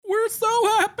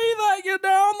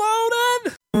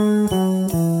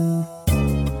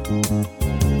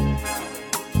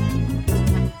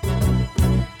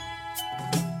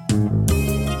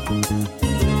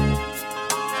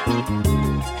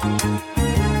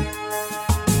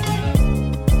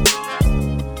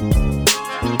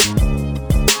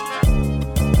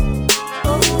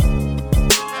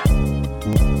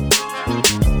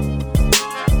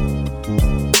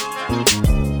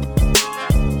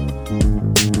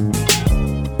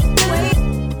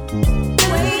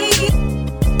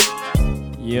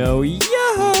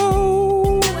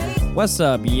What's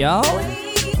up, y'all?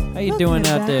 How you doing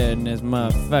out there in this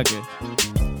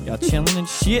motherfucker? Y'all chilling and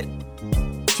shit?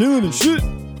 Chilling and shit.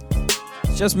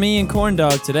 It's just me and Corn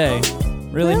Dog today.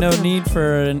 Really no need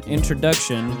for an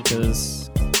introduction, because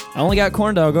I only got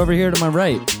Corn Dog over here to my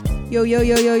right. Yo, yo,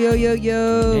 yo, yo, yo, yo,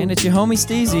 yo. And it's your homie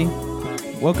Steezy.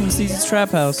 Welcome to Steezy's Trap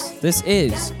House. This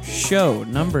is show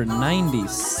number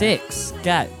 96.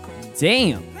 God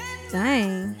damn.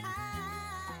 Dang.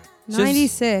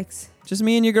 96. Just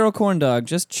me and your girl Corn Dog,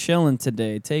 just chilling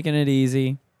today, taking it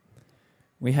easy.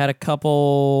 We had a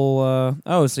couple...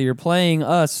 so you're playing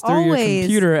us through your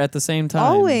computer at the same time.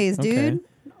 Always, dude.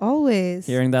 Always.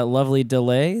 Hearing that lovely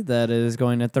delay, that is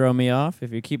going to throw me off.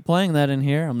 If you keep playing that in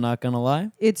here, I'm not going to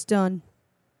lie. It's done.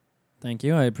 Thank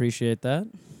you. I appreciate that.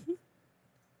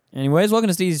 Anyways,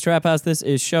 welcome to Steezy's Trap House. This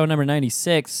is show number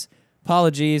 96.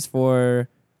 Apologies for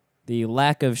the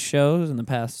lack of shows in the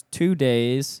past 2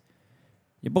 days.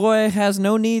 Your boy has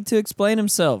no need to explain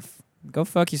himself. Go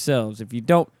fuck yourselves. If you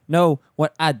don't know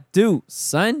what I do,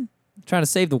 son, I'm trying to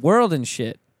save the world and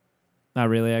shit. Not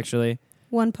really, actually.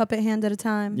 One puppet hand at a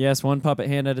time. Yes, one puppet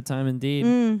hand at a time,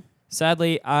 indeed.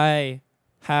 Sadly, I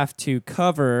have to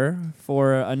cover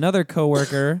for another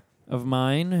coworker of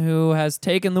mine who has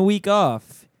taken the week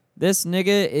off. This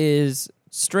nigga is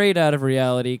straight out of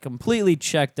reality, completely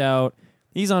checked out.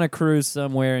 He's on a cruise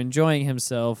somewhere enjoying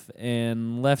himself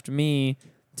and left me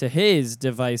to his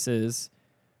devices,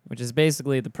 which is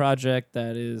basically the project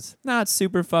that is not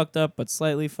super fucked up, but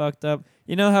slightly fucked up.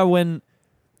 You know how when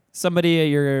somebody at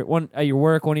your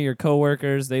work, one of your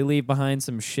coworkers, they leave behind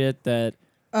some shit that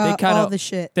they kind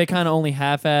of only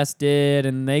half-assed did,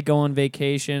 and they go on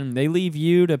vacation. They leave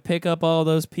you to pick up all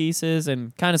those pieces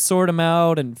and kind of sort them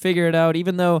out and figure it out,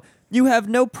 even though you have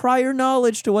no prior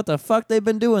knowledge to what the fuck they've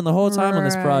been doing the whole time on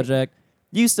this project.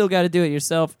 You still got to do it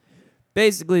yourself.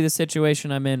 Basically, the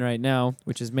situation I'm in right now,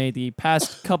 which has made the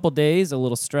past couple days a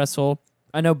little stressful.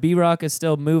 I know B-Rock is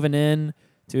still moving in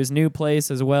to his new place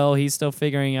as well. He's still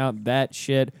figuring out that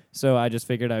shit. So I just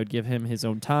figured I would give him his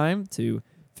own time to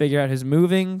figure out his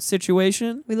moving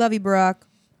situation. We love you, Barack.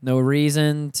 No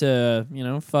reason to,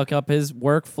 fuck up his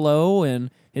workflow and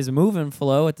his moving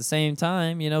flow at the same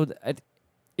time.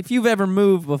 If you've ever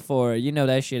moved before, you know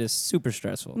that shit is super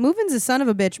stressful. Moving's a son of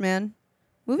a bitch, man.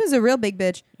 Moving's a real big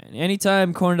bitch. And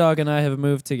anytime Corn Dog and I have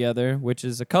moved together, which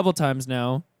is a couple times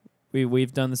now,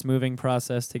 we've done this moving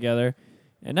process together,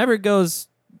 it never goes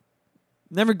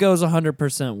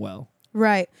 100% well.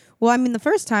 Right. Well, I mean, the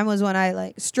first time was when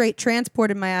I straight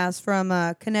transported my ass from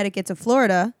Connecticut to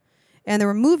Florida, and there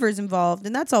were movers involved,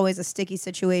 and that's always a sticky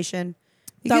situation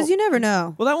because you never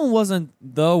know. Well, that one wasn't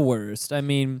the worst. I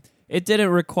mean, it didn't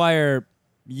require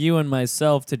you and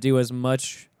myself to do as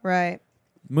much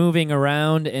moving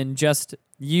around, and just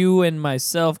you and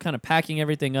myself kind of packing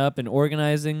everything up and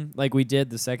organizing like we did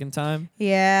the second time.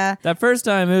 Yeah. That first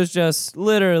time, it was just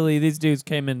literally these dudes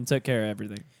came in and took care of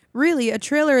everything. Really, a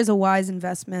trailer is a wise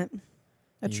investment.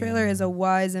 A trailer is a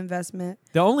wise investment.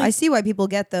 I see why people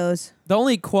get those. The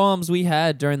only qualms we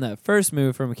had during that first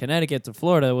move from Connecticut to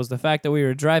Florida was the fact that we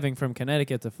were driving from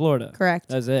Connecticut to Florida. Correct.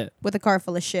 That's it. With a car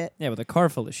full of shit. Yeah, with a car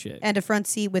full of shit. And a front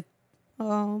seat with,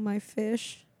 my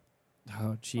fish.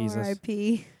 Oh, Jesus.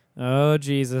 R.I.P. Oh,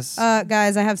 Jesus.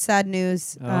 Guys, I have sad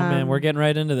news. Oh, man, we're getting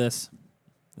right into this.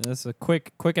 This is a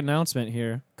quick announcement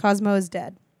here. Cosmo is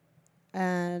dead.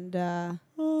 And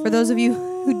for those of you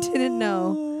who didn't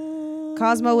know,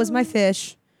 Cosmo was my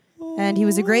fish, and he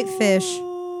was a great fish,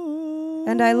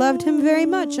 and I loved him very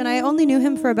much, and I only knew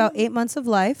him for about 8 months of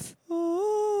life.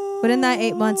 But in that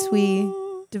 8 months, we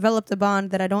developed a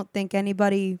bond that I don't think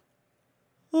anybody,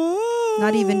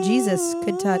 not even Jesus,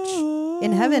 could touch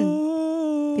in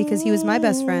heaven, because he was my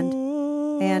best friend.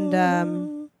 And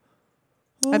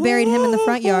I buried him in the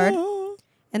front yard,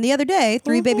 and the other day,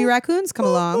 3 baby raccoons come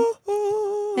along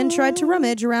and tried to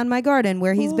rummage around my garden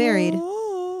where he's buried.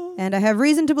 And I have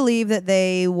reason to believe that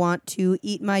they want to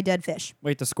eat my dead fish.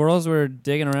 Wait, the squirrels were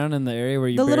digging around in the area where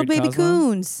you buried The little baby Cosmo?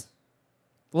 coons.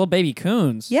 Little baby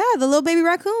coons? Yeah, the little baby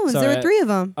raccoons. Sorry, there were 3 of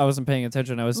them. I wasn't paying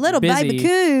attention. I was little busy. Baby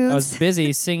coons. I was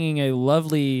busy singing a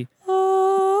lovely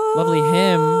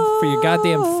hymn for your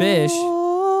goddamn fish.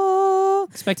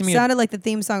 Sounded like the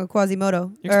theme song of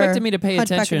Quasimodo. You're expecting me to pay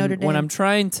attention when I'm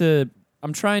trying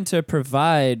to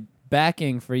provide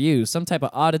backing for you, some type of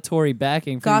auditory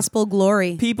backing for gospel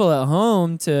glory people at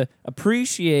home to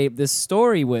appreciate this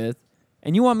story with.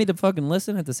 And you want me to fucking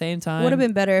listen at the same time? Would have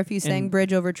been better if you sang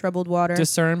Bridge Over Troubled Water.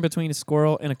 Discern between a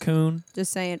squirrel and a coon.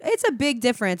 Just saying. It's a big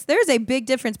difference. There's a big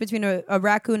difference between a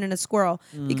raccoon and a squirrel.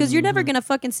 Because you're never going to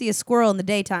fucking see a squirrel in the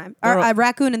daytime. Or a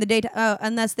raccoon in the daytime.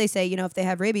 Unless they say, if they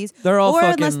have rabies. Or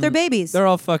unless they're babies. They're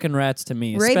all fucking rats to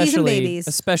me. Rabies and babies.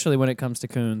 Especially when it comes to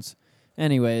coons.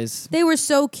 Anyways. They were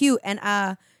so cute. And,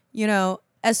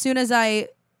 as soon as I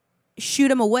shoot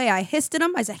them away, I hissed at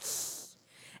them. I said,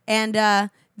 and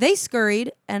they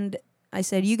scurried. And I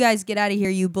said, you guys get out of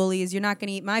here, you bullies. You're not going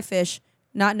to eat my fish.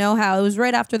 Not know how. It was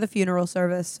right after the funeral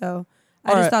service. So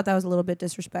I just thought that was a little bit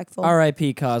disrespectful.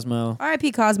 R.I.P. Cosmo.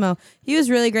 R.I.P. Cosmo. He was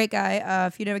a really great guy.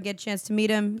 If you never get a chance to meet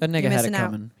him, that nigga had it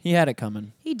coming. He had it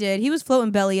coming. He did. He was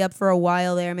floating belly up for a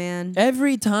while there, man.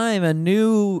 Every time a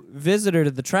new visitor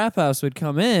to the trap house would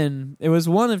come in, it was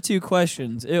one of two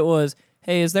questions. It was,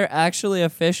 hey, is there actually a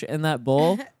fish in that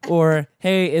bowl? Or,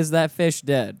 hey, is that fish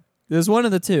dead? It was one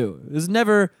of the two. It was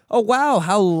never, oh, wow,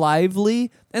 how lively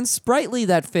and sprightly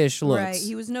that fish looks. Right,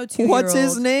 he was no 2-year-old. What's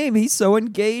his name? He's so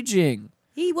engaging.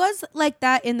 He was like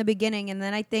that in the beginning, and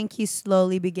then I think he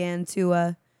slowly began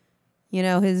to,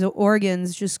 his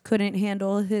organs just couldn't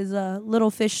handle his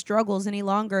little fish struggles any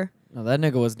longer. Oh, that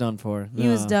nigga was done for. He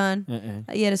was done.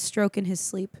 He had a stroke in his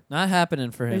sleep. Not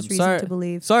happening for him. There's reason to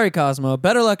believe. Sorry, Cosmo.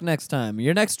 Better luck next time.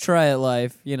 Your next try at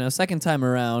life, second time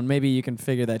around, maybe you can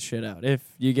figure that shit out if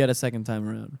you get a second time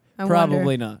around.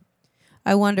 Probably not.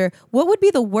 I wonder, what would be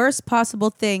the worst possible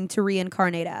thing to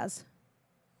reincarnate as?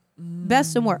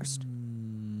 Best and worst.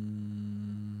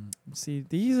 See,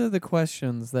 these are the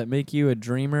questions that make you a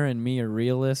dreamer and me a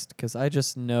realist, because I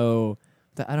just know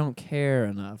that I don't care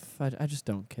enough. I just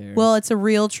don't care. Well, it's a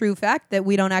real true fact that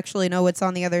we don't actually know what's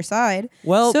on the other side.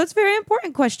 Well, so it's a very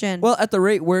important question. Well, at the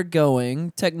rate we're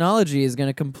going, technology is going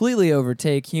to completely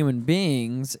overtake human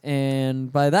beings,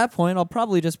 and by that point, I'll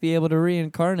probably just be able to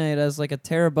reincarnate as like a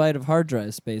terabyte of hard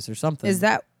drive space or something. Is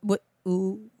that what?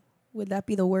 Ooh, would that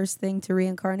be the worst thing to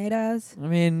reincarnate as? I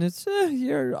mean, it's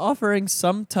you're offering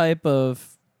some type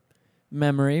of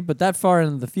memory, but that far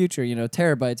into the future,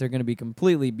 terabytes are going to be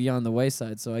completely beyond the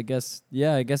wayside. So I guess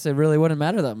it really wouldn't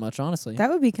matter that much, honestly. That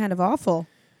would be kind of awful.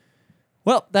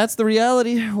 Well, that's the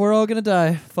reality. We're all going to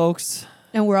die, folks.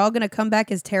 And we're all going to come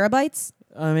back as terabytes?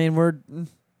 I mean,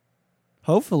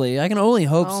 hopefully. I can only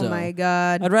hope so. Oh, my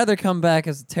God. I'd rather come back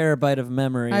as a terabyte of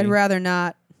memory. I'd rather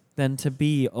not. Than to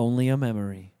be only a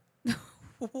memory.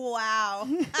 Wow.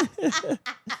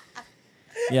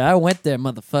 Yeah, I went there,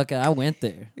 motherfucker. I went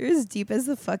there. You're as deep as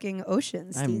the fucking ocean,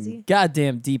 Steezy. I'm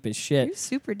goddamn deep as shit. You're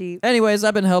super deep. Anyways,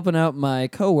 I've been helping out my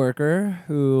coworker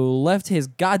who left his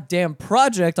goddamn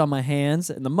project on my hands,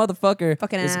 and the motherfucker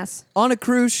fucking is ass on a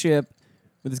cruise ship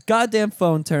with his goddamn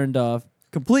phone turned off,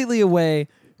 completely away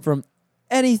from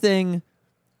anything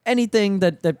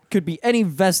that could be any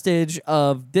vestige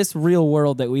of this real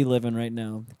world that we live in right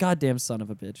now. Goddamn son of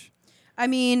a bitch. I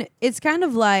mean, it's kind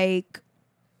of like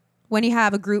when you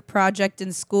have a group project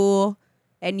in school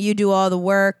and you do all the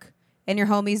work and your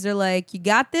homies are like, you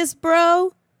got this,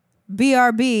 bro?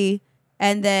 BRB.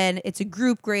 And then it's a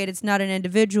group grade. It's not an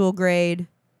individual grade.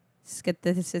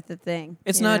 This is the thing.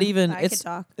 It's not even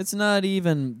it's not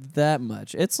even that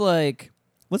much. It's like,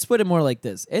 let's put it more like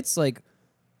this. It's like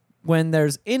when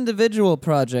there's individual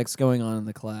projects going on in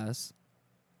the class,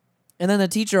 and then the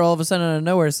teacher all of a sudden out of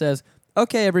nowhere says,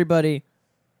 okay, everybody,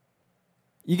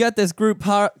 you got this group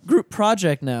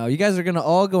project now. You guys are going to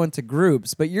all go into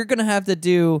groups, but you're going to have to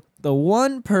do the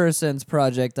one person's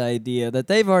project idea that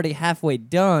they've already halfway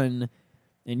done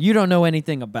and you don't know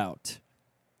anything about.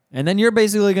 And then you're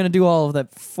basically going to do all of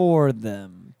that for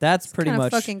them. That's pretty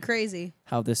much fucking crazy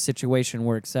how this situation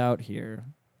works out here.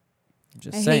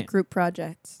 Just I saying. hate group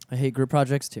projects. I hate group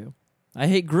projects too. I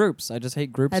hate groups. I just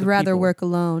hate groups I'd of rather people. work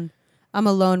alone. I'm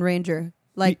a lone ranger.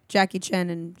 Like Jackie Chan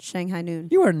in Shanghai Noon.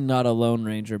 You are not a Lone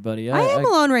Ranger, buddy. I am a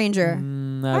Lone Ranger.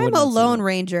 I'm a Lone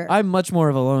Ranger. I'm much more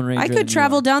of a Lone Ranger. I could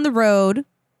travel down the road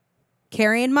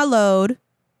carrying my load.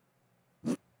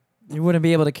 You wouldn't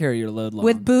be able to carry your load long.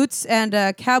 With boots and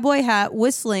a cowboy hat,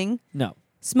 whistling. No.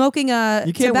 Smoking a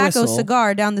tobacco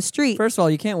cigar down the street. First of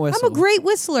all, you can't whistle. I'm a great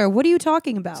whistler. What are you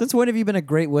talking about? Since when have you been a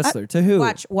great whistler? To who?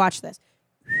 Watch this.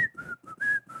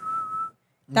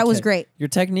 That was great. Your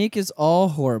technique is all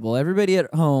horrible. Everybody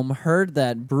at home heard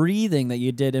that breathing that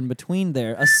you did in between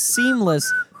there. A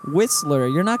seamless whistler.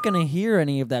 You're not going to hear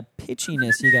any of that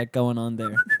pitchiness you got going on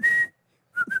there.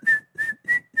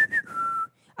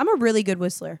 I'm a really good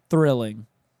whistler. Thrilling.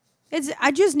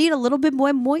 I just need a little bit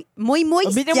more moist. It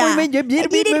needs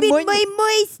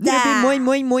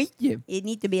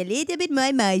to be a little bit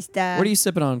more moist. What are you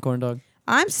sipping on, corn dog?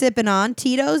 I'm sipping on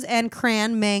Tito's and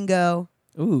Cran Mango.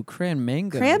 Ooh, cran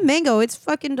mango. Cran mango, it's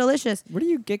fucking delicious. Where do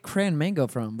you get cran mango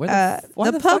from? Where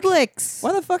The Publix.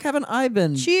 Why the fuck haven't I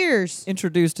been Cheers.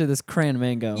 introduced to this cran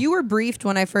mango? You were briefed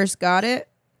when I first got it.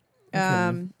 Okay.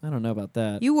 I don't know about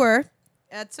that. You were.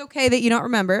 It's okay that you don't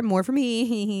remember. More for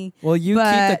me. Well, you keep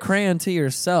the crayon to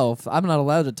yourself. I'm not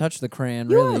allowed to touch the crayon,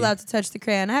 really. You are allowed to touch the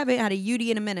crayon. I haven't had a UD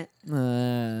in a minute.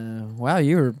 Wow,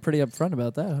 you were pretty upfront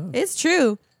about that, huh? It's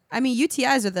true. I mean,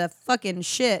 UTIs are the fucking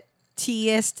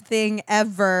shit-tiest thing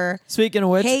ever. Speaking of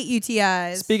which... Hate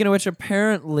UTIs. Speaking of which,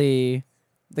 apparently,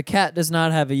 the cat does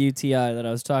not have a UTI that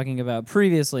I was talking about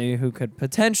previously who could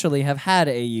potentially have had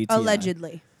a UTI.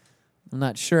 Allegedly. I'm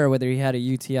not sure whether he had a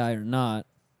UTI or not.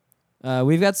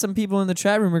 We've got some people in the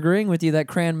chat room agreeing with you that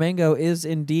cran mango is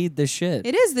indeed the shit.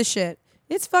 It is the shit.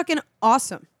 It's fucking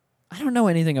awesome. I don't know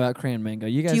anything about cran mango.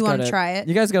 You guys Do you want to try it?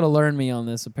 You guys got to learn me on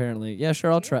this, apparently. Yeah,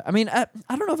 sure, I'll try. I mean, I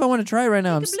don't know if I want to try it right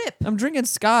now. I'm drinking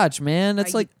scotch, man.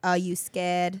 That's Are you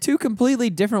scared? two completely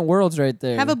different worlds right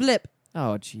there. Have a blip.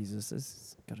 Oh, Jesus. This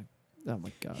is gonna... Oh,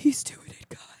 my God. He's doing it,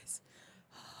 guys.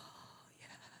 Oh, yes.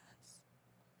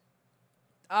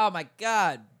 Oh, my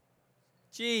God.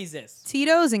 Jesus.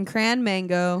 Tito's and cran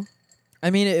mango. I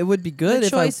mean, it would be good The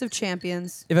choice of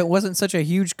champions. if it wasn't such a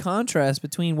huge contrast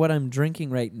between what I'm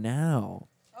drinking right now.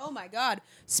 Oh my God.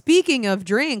 Speaking of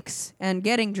drinks and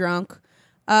getting drunk,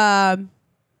 I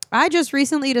just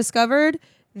recently discovered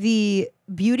the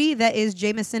beauty that is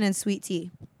Jameson and sweet tea.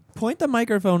 Point the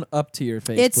microphone up to your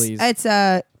face, please.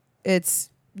 It's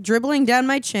dribbling down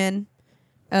my chin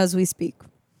as we speak.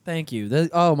 Thank you.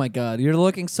 Oh my God, you're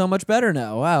looking so much better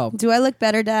now. Wow. Do I look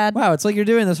better, Dad? Wow, it's like you're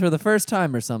doing this for the first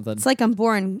time or something. It's like I'm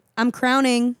born. I'm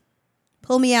crowning.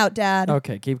 Pull me out, Dad.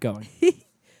 Okay, keep going.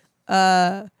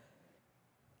 Your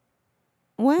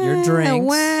drinks.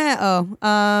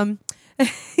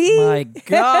 My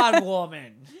God,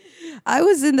 woman. I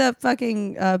was in the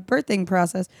fucking birthing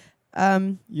process.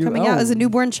 Coming out as a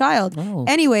newborn child. Oh.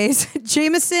 Anyways,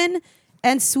 Jameson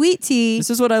and sweet tea. This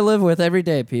is what I live with every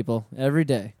day, people. Every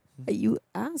day. You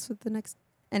asked what the next.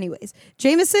 Anyways,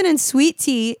 Jameson and sweet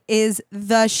tea is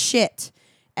the shit.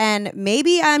 And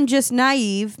maybe I'm just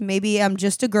naive. Maybe I'm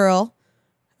just a girl.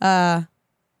 But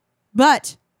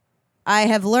I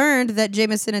have learned that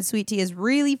Jameson and sweet tea is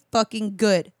really fucking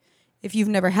good. If you've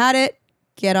never had it,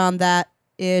 get on that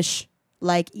ish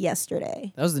like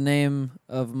yesterday. That was the name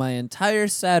of my entire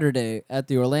Saturday at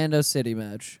the Orlando City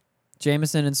match.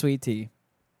 Jameson and sweet tea.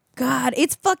 God,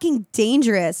 it's fucking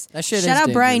dangerous. That shit Shout is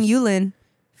out Brian dangerous. Yulin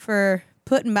for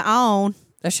putting me on.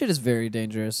 That shit is very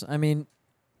dangerous. I mean,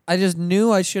 I just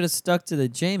knew I should have stuck to the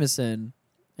Jameson,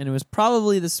 and it was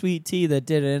probably the sweet tea that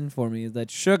did it in for me.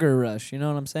 That sugar rush, you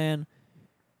know what I'm saying?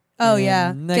 Oh, And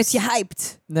yeah. next- Gets you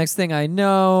hyped. Next thing I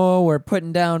know, we're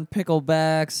putting down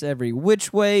picklebacks every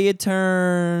which way you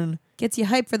turn. Gets you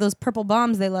hyped for those purple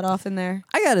bombs they let off in there.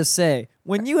 I gotta say,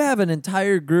 when you have an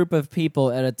entire group of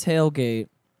people at a tailgate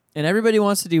and everybody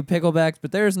wants to do picklebacks,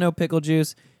 but there's no pickle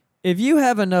juice, if you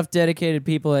have enough dedicated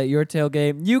people at your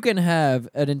tailgate, you can have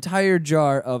an entire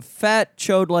jar of fat,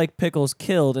 chode-like pickles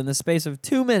killed in the space of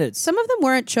 2 minutes. Some of them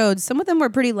weren't chodes. Some of them were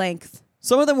pretty length.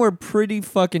 Some of them were pretty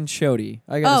fucking chody,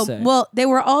 I gotta say. Well, they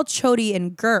were all chody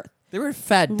in girth. They were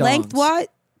fat dongs. Lengthwise,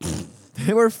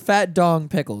 They were fat dong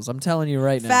pickles, I'm telling you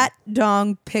right now. fat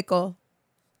dong pickle.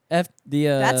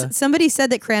 That's somebody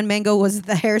said that Cran Mango was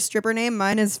the hair stripper name.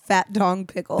 Mine is Fat Dong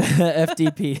Pickle.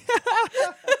 FDP.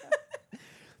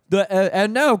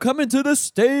 And now coming to the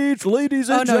stage, ladies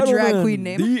and gentlemen, drag queen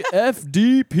name. the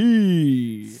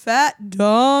FDP. Fat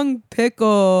Dong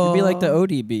Pickle. It'd be like the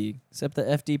ODB, except the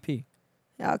FDP.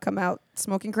 I'll come out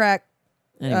smoking crack.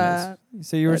 Anyways,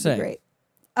 so you were That'd be saying. great.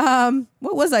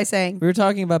 What was I saying? We were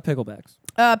talking about picklebacks.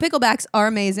 Picklebacks are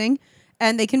amazing,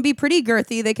 and they can be pretty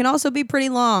girthy. They can also be pretty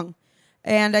long.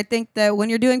 And I think that when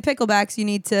you're doing picklebacks, you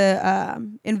need to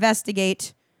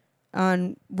investigate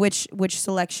on which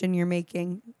selection you're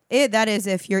making. That is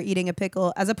if you're eating a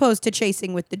pickle as opposed to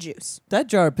chasing with the juice. That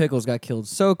jar of pickles got killed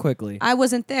so quickly. I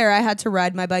wasn't there. I had to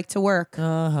ride my bike to work.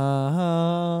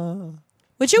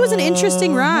 Which it was an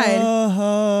interesting ride.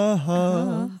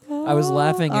 I was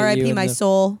laughing at you R.I.P. in my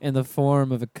soul. in the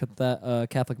form of a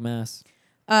Catholic mass.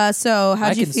 So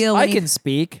how'd you feel? I can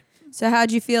speak. So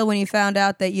how'd you feel when you found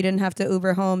out that you didn't have to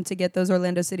Uber home to get those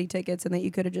Orlando City tickets and that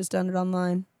you could have just done it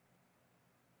online?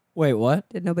 Wait, what?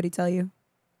 Did nobody tell you?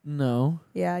 No.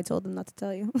 Yeah, I told them not to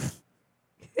tell you.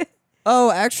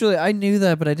 Oh, actually, I knew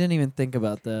that, but I didn't even think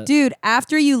about that. Dude,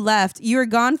 after you left, you were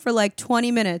gone for like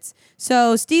 20 minutes.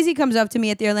 So Steezy comes up to me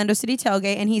at the Orlando City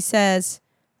tailgate and he says,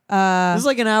 this is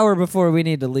like an hour before we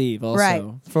need to leave also Right.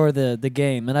 for the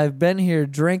game. And I've been here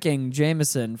drinking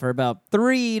Jameson for about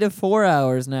 3 to 4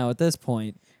 hours now at this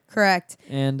point. Correct.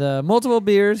 And multiple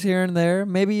beers here and there.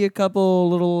 Maybe a couple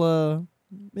little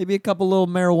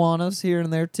marijuanas here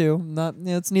and there too. Not,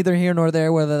 it's neither here nor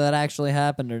there whether that actually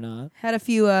happened or not. Had a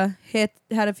few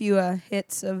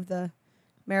hits of the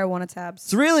marijuana tabs.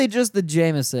 It's really just the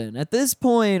Jameson. At this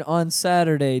point on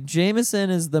Saturday, Jameson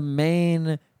is the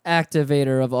main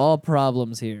activator of all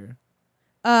problems here.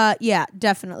 Yeah,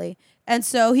 definitely. And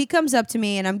so he comes up to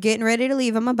me, and I'm getting ready to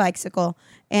leave on my bicycle,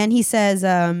 and he says,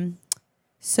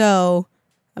 so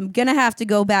I'm going to have to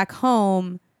go back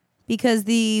home because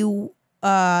the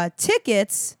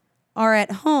tickets are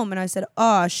at home. And I said,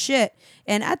 oh, shit.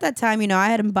 And at that time, I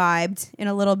had imbibed in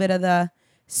a little bit of the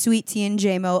sweet tea and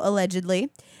JMO,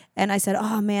 allegedly. And I said,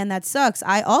 oh, man, that sucks.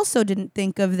 I also didn't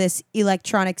think of this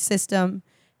electronic system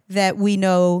that we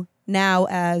know now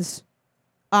as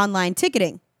online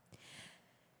ticketing.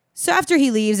 So after he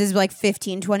leaves, it's like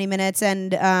 15, 20 minutes,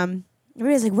 and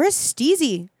everybody's like, where's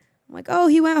Steezy? I'm like, oh,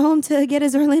 he went home to get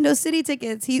his Orlando City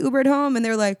tickets. He Ubered home, and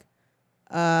they're like,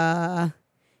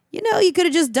 you could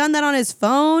have just done that on his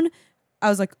phone. I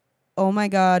was like, oh my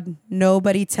God,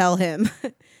 nobody tell him.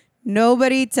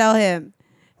 Nobody tell him.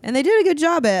 And they did a good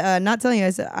job at not telling you. I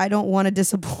said, I don't want to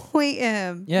disappoint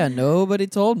him. Yeah, nobody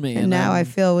told me. And now I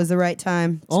feel it was the right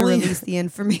time to release the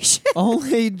information.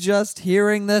 Only just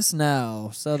hearing this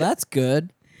now. So that's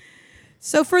good.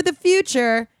 So for the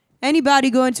future,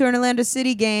 anybody going to an Orlando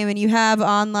City game and you have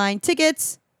online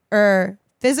tickets or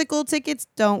physical tickets,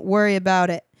 don't worry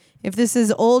about it. If this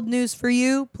is old news for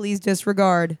you, please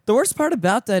disregard. The worst part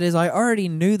about that is I already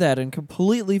knew that and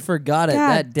completely forgot it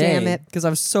that day. Damn it. Because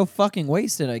I was so fucking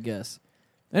wasted, I guess.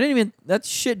 That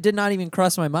shit did not even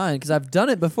cross my mind because I've done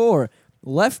it before.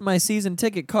 Left my season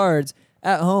ticket cards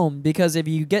at home because if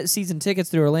you get season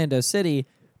tickets through Orlando City,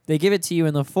 they give it to you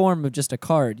in the form of just a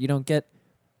card. You don't get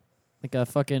like a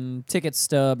fucking ticket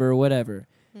stub or whatever.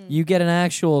 You get an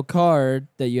actual card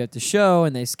that you have to show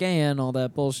and they scan, all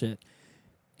that bullshit.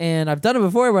 And I've done it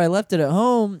before where I left it at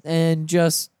home and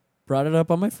just brought it up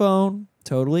on my phone.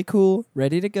 Totally cool.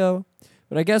 Ready to go.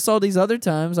 But I guess all these other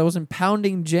times I wasn't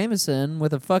pounding Jameson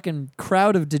with a fucking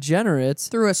crowd of degenerates.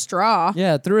 Through a straw.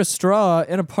 Yeah, through a straw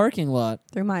in a parking lot.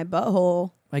 Through my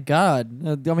butthole. My God.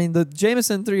 The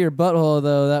Jameson through your butthole,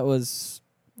 though, that was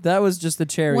just the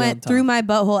cherry on top. Went through my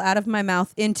butthole, out of my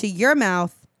mouth, into your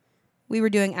mouth. We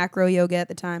were doing acro yoga at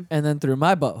the time. And then through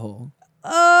my butthole.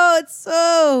 Oh, it's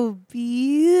so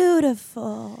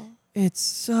beautiful. It's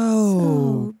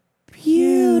so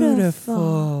beautiful.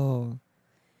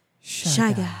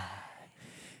 Shy guy.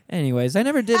 Anyways, I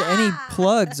never did any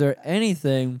plugs or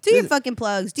anything. Do your fucking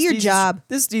plugs. Do your job.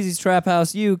 This is Steezy's Trap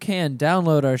House. You can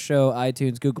download our show,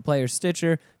 iTunes, Google Play, or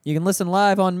Stitcher. You can listen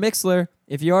live on Mixlr.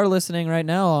 If you are listening right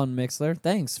now on Mixlr,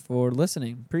 thanks for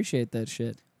listening. Appreciate that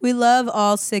shit. We love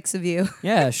all 6 of you.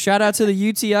 Yeah, shout out to the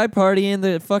UTI party in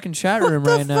the fucking chat room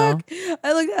right now.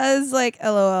 I looked at it, I was like,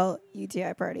 LOL,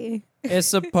 UTI party.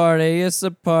 It's a party,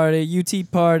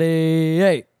 UT party.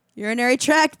 Hey. Urinary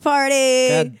tract party.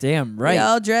 God damn right. We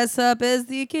all dress up as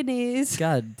the kidneys.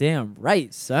 God damn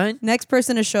right, son. Next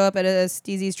person to show up at a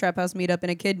Steezy's Trap House meetup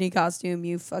in a kidney costume,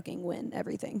 you fucking win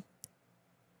everything.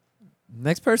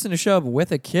 Next person to show up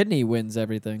with a kidney wins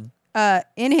everything.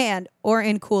 In hand or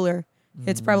in cooler.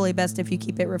 It's probably best if you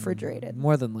keep it refrigerated.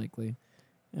 More than likely.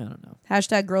 I don't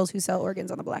know. # girls who sell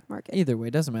organs on the black market. Either way,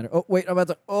 doesn't matter. Oh, wait, I'm about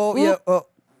to... Oh, yeah.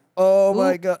 Oh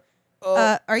my God.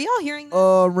 Oh. Are y'all hearing that?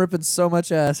 Oh, I'm ripping so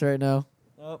much ass right now.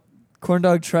 Oh.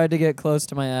 Corndog tried to get close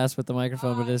to my ass with the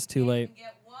microphone, but it's too late.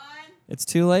 It's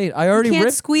too late. I already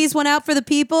can't squeeze one out for the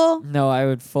people? No, I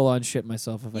would full on shit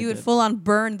myself if I did. You would full on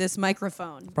burn this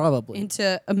microphone. Probably.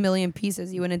 Into a million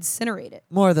pieces. You would incinerate it.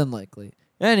 More than likely.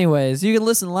 Anyways, you can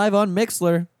listen live on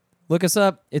Mixlr. Look us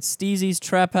up. It's Steezy's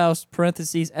Trap House,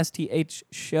 /STH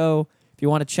Show. If you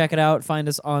want to check it out, find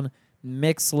us on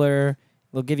Mixlr.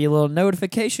 We'll give you a little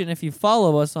notification if you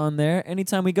follow us on there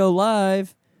anytime we go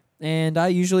live. And I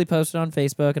usually post it on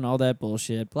Facebook and all that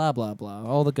bullshit. Blah, blah, blah.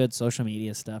 All the good social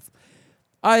media stuff.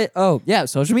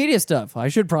 Social media stuff. I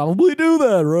should probably do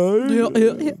that,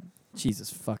 right? Yeah. Jesus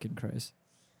fucking Christ.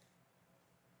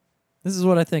 This is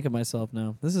what I think of myself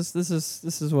now. This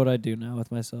is what I do now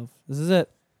with myself. This is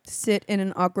it. Sit in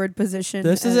an awkward position.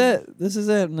 This is it.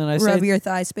 And then I rub your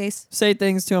thigh space. Say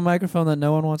things to a microphone that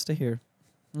no one wants to hear.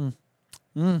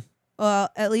 Well,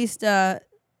 at least I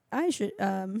should.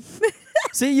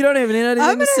 See, you don't even need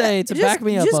anything to say to back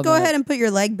me up. Just go ahead and put your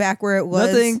leg back where it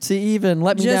was. Nothing to even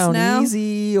let me down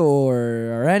easy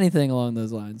or anything along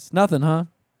those lines. Nothing, huh?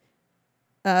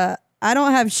 I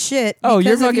don't have shit. Oh,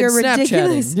 you're fucking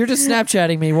Snapchatting. You're just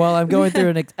Snapchatting me while I'm going through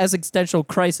an existential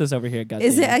crisis over here. Goddamn.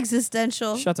 Is it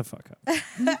existential? Shut the fuck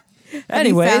up.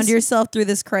 Anyways, you found yourself through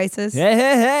this crisis?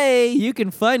 hey, you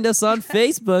can find us on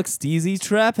Facebook, Steezy's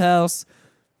Trap House.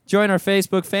 Join our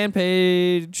Facebook fan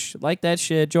page, like that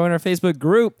shit. Join our Facebook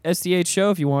group, STH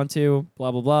Show, if you want to.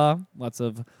 Blah, blah, blah. Lots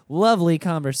of lovely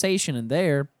conversation in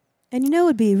there. And you know it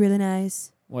would be really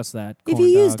nice What's that? if you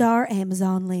used our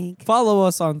Amazon link. Follow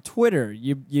us on Twitter.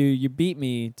 You beat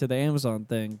me to the Amazon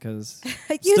thing because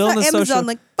Use our Amazon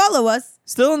link. Follow us.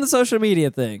 Still in the social media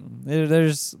thing.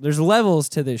 There's levels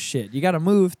to this shit. You got to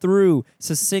move through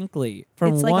succinctly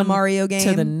from It's like one a Mario game.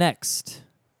 to the next.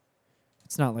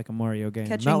 It's not like a Mario game.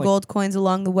 Catching gold coins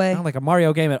along the way. Not like a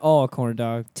Mario game at all, corn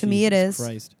dog. To me, it is.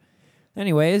 Christ.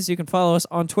 Anyways, you can follow us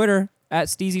on Twitter at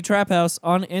Steezy Trap House,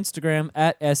 on Instagram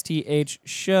at STH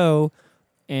Show,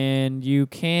 and you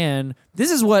can.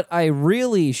 This is what I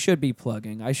really should be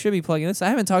plugging. I should be plugging this. I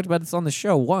haven't talked about this on the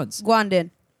show once.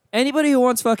 Guandin. Anybody who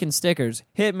wants fucking stickers,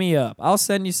 hit me up. I'll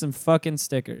send you some fucking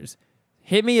stickers.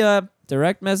 Hit me up.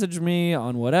 Direct message me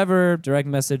on whatever. Direct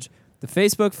message the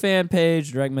Facebook fan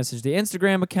page, direct message the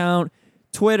Instagram account,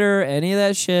 Twitter, any of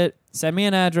that shit. Send me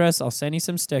an address. I'll send you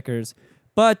some stickers.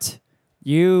 But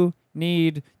you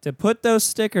need to put those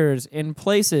stickers in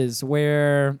places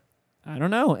where, I don't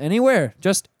know, anywhere.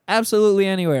 Just absolutely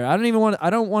anywhere. I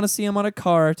don't want to see them on a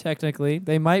car, technically.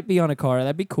 They might be on a car.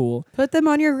 That'd be cool. Put them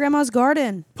on your grandma's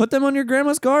garden. Put them on your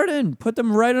grandma's garden. Put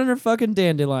them right under fucking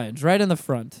dandelions, right in the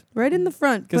front. Right in the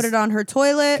front. Put it on her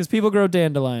toilet. Because people grow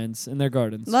dandelions in their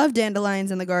gardens. Love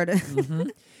dandelions in the garden. Mm-hmm.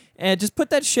 And just put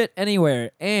that shit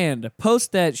anywhere and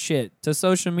post that shit to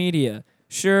social media.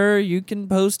 Sure, you can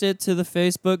post it to the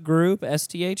Facebook group,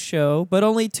 STH Show, but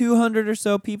only 200 or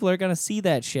so people are going to see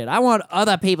that shit. I want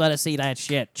other people to see that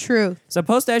shit. True. So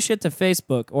post that shit to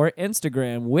Facebook or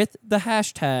Instagram with the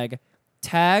hashtag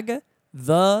TagTheTrap.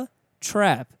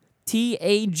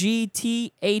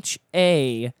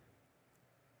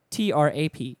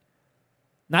 TagThaTrap.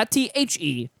 Not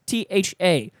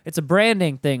THETHA. It's a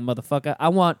branding thing, motherfucker. I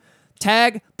want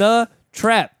Tag the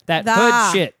Trap. That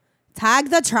good shit. Tag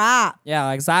the trap.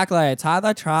 Yeah, exactly. Tag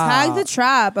the trap. Tag the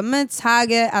trap. I'm going to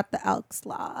tag it at the Elks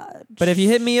Lodge. But if you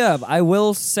hit me up, I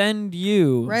will send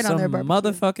you some on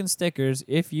motherfucking stickers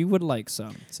if you would like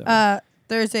some. So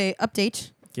there's a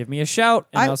update. give me a shout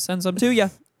and I'll send some to you.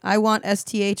 I want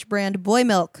STH brand boy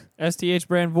milk. STH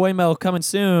brand boy milk coming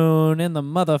soon in the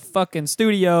motherfucking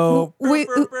studio.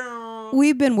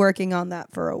 We've been working on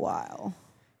that for a while.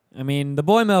 I mean, the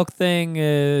boy milk thing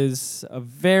is a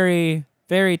very,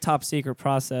 very top secret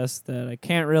process that I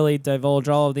can't really divulge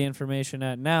all of the information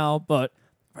at now, but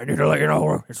I need to let you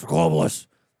know it's the globalists.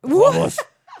 Globalists.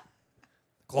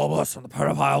 Globalists and the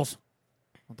pedophiles.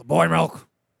 With the boy milk.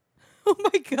 Oh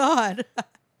my God.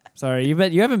 Sorry,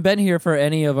 you haven't been here for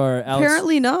any of our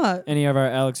Apparently not. Any of our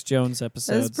Alex Jones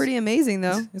episodes. That's pretty amazing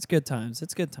though. It's good times.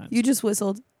 It's good times. You just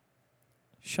whistled.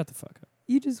 Shut the fuck up.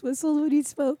 You just whistled when he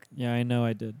spoke. Yeah, I know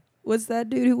I did. What's that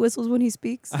dude who whistles when he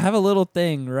speaks? I have a little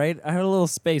thing, right? I have a little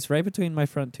space right between my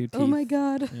front two teeth. Oh my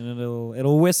God. And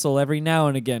it'll whistle every now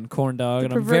and again, corn dog. The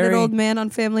and perverted old man on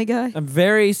Family Guy. I'm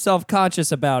very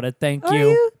self-conscious about it. Thank you.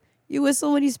 You? You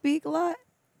whistle when you speak a lot?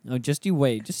 No, just you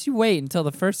wait. Just you wait until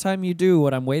the first time you do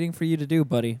what I'm waiting for you to do,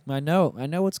 buddy. I know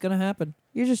what's gonna happen.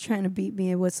 You're just trying to beat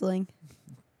me at whistling.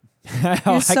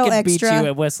 I so can beat extra. you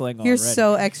at whistling already. You're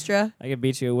so extra. I can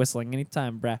beat you at whistling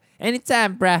anytime, bruh.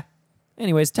 Anytime, bruh.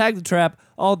 Anyways, tag the trap,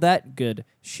 all that good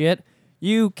shit.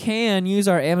 You can use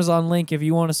our Amazon link if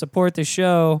you want to support the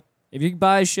show. If you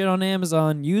buy shit on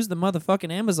Amazon, use the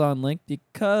motherfucking Amazon link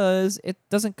because it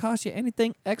doesn't cost you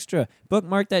anything extra.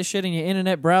 Bookmark that shit in your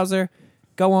internet browser.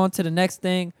 Go on to the next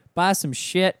thing. Buy some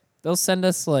shit. They'll send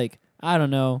us like, I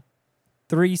don't know,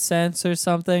 3 cents or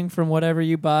something from whatever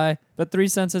you buy. But 3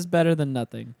 cents is better than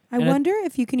nothing. I wonder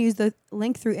if you can use the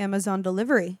link through Amazon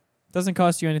delivery. Doesn't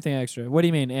cost you anything extra. What do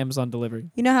you mean, Amazon delivery?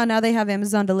 You know how now they have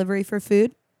Amazon delivery for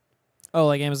food? Oh,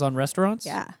 like Amazon restaurants?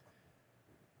 Yeah.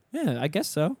 Yeah, I guess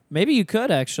so. Maybe you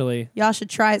could actually. Y'all should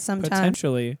try it sometime.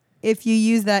 Potentially. If you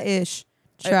use that ish,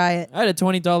 try it. I had a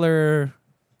 $20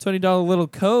 little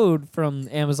code from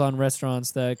Amazon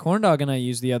restaurants that Corn Dog and I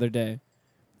used the other day. It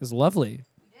was lovely. You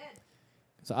did.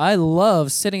 So I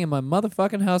love sitting in my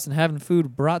motherfucking house and having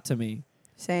food brought to me.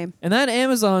 Same. And that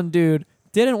Amazon dude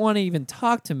didn't want to even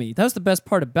talk to me. That was the best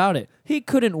part about it. He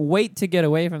couldn't wait to get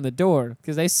away from the door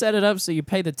because they set it up so you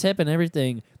pay the tip and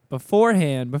everything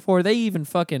beforehand before they even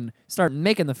fucking start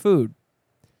making the food.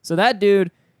 So that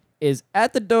dude is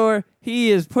at the door.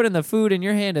 He is putting the food in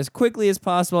your hand as quickly as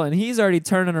possible, and he's already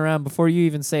turning around before you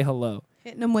even say hello.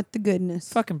 Hitting them with the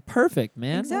goodness. Fucking perfect,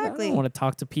 man. Exactly. I don't want to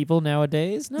talk to people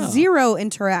nowadays. No. Zero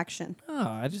interaction. Oh,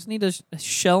 I just need to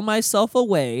shell myself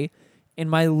away in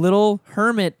my little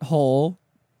hermit hole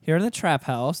here in the trap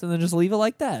house, and then just leave it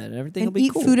like that, and everything will And be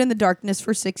eat cool. food in the darkness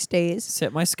for 6 days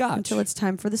Sip my scotch. until it's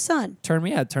time for the sun. Turn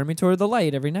me toward the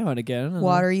light every now and again. And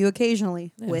Water you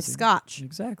occasionally Yeah, with see. scotch.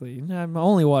 Exactly. I'm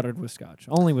only watered with scotch.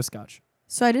 Only with scotch.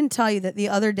 So I didn't tell you that the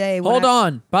other day. Hold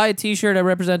on. Buy a t-shirt at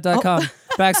represent.com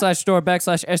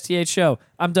 /store/STH Show.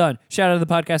 I'm done. Shout out to the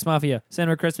Podcast Mafia.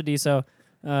 Sandra Crispediso.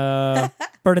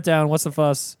 Burn it down. What's the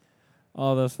fuss?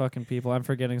 All those fucking people. I'm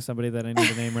forgetting somebody that I need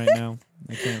to name right now.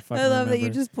 I can't fucking I love remember. that you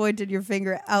just pointed your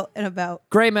finger out and about.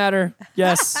 Gray matter.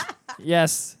 Yes.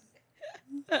 Yes.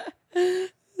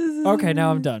 Okay,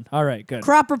 now I'm done. All right, good.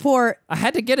 Crop report. I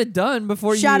had to get it done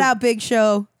before you... Shout out Big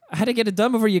Show. I had to get it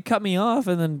done before you cut me off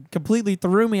and then completely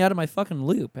threw me out of my fucking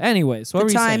loop. Anyways, what were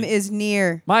The you time saying? is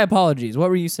near. My apologies. What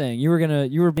were you saying? You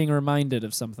were being reminded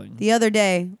of something. The other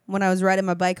day when I was riding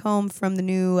my bike home from the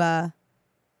new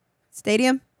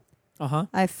stadium, Uh-huh.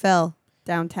 I fell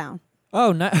downtown.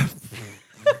 Oh, no.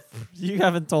 You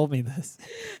haven't told me this.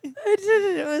 I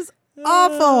did it. It was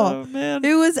awful. Oh, man.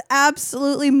 It was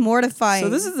absolutely mortifying. So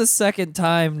this is the second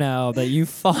time now that you've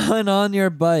fallen on your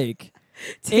bike.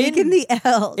 taking the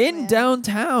L In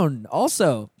downtown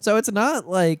also. So it's not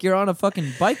like you're on a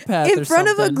fucking bike path in or front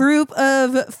of a something. group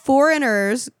of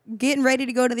foreigners getting ready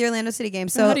to go to the Orlando City game.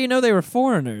 So how So do you know they were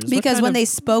foreigners? What because kind when of- they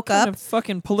spoke kind up, of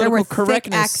fucking there political were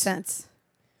correctness. thick accents.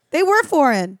 They were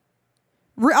foreign.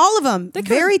 All of them. They could've-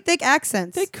 Very thick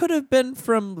accents. They could have been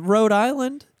from Rhode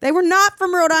Island. They were not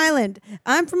from Rhode Island.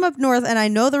 I'm from up north, and I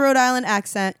know the Rhode Island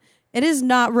accent. It is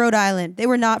not Rhode Island. They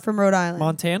were not from Rhode Island.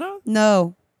 Montana?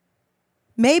 No.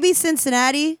 Maybe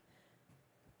Cincinnati,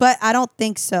 but I don't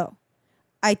think so.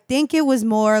 I think it was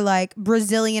more like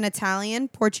Brazilian, Italian,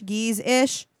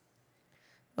 Portuguese-ish.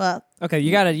 Well, Okay,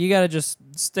 you gotta just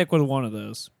stick with one of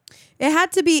those. it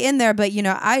had to be in there, but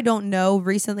I don't know.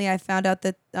 Recently, I found out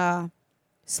that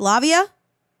Slavia,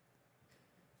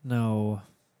 No.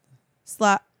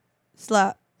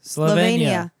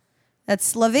 Slovenia.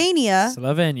 That's Slovenia.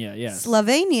 Slovenia, yes.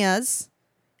 Slovenia's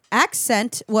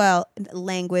accent,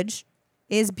 language,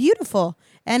 is beautiful.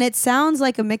 And it sounds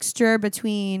like a mixture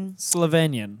between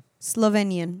Slovenian.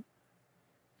 Slovenian.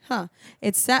 Huh.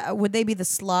 Would they be the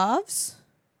Slavs?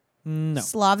 No.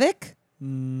 Slavic?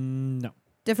 No.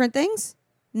 Different things?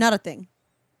 Not a thing.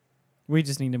 We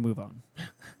just need to move on.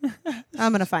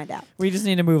 I'm going to find out. We just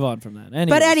need to move on from that.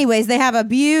 But anyways, they have a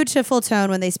beautiful tone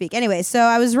when they speak. Anyway, so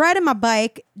I was riding my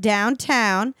bike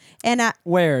downtown and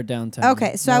Where downtown?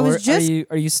 Okay, so I was just-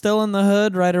 Are you still in the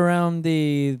hood right around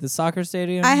the soccer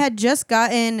stadium? I had just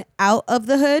gotten out of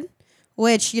the hood,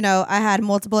 which, I had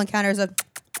multiple encounters of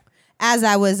as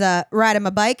I was riding my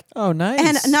bike. Oh, nice.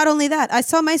 And not only that, I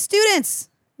saw my students.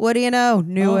 What do you know?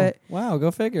 Knew it. Wow,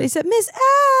 go figure. They said, Miss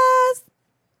S.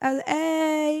 I was,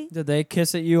 hey. Did they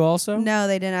kiss at you also? No,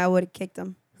 they didn't. I would have kicked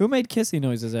them. Who made kissy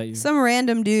noises at you? Some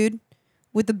random dude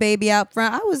with the baby out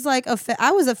front. I was like,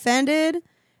 I was offended.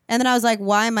 And then I was like,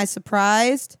 why am I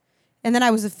surprised? And then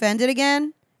I was offended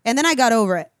again. And then I got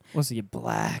over it. Was he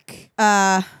black?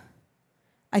 I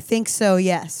think so,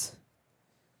 yes.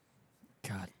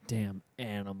 Goddamn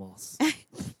animals.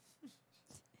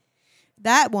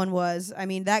 That one was. I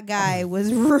mean, that guy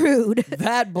was rude.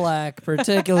 That black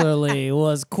particularly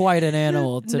was quite an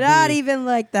animal to Not be. even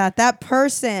like that. That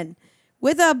person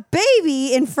with a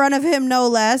baby in front of him, no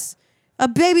less. A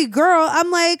baby girl.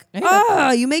 I'm like,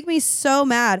 Hey, you make me so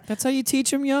mad. That's how you teach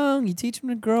them young. You teach them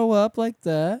to grow up like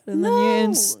that, and then No. you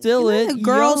instill And then it the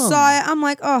girl young. saw it. I'm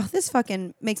like, this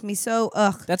fucking makes me so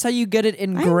That's how you get it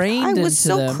ingrained I into was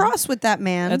so them. cross with that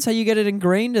man. That's how you get it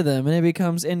ingrained to them, and it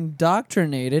becomes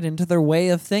indoctrinated into their way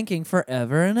of thinking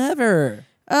forever and ever.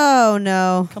 Oh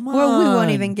no. Come Well, we won't on.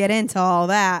 even get into all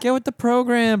that. Get with the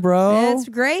program, bro. It's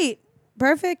great.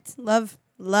 Perfect. Love.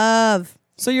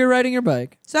 So you're riding your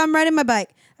bike. So I'm riding my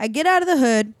bike. I get out of the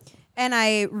hood and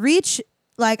I reach,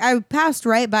 I passed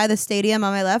right by the stadium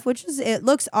on my left, it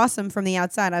looks awesome from the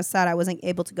outside. Outside, I wasn't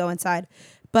able to go inside.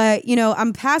 But,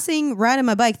 I'm riding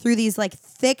my bike through these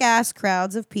thick ass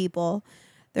crowds of people.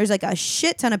 There's a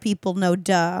shit ton of people, no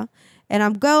duh. And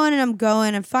I'm going.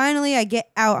 And finally I get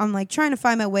out. I'm trying to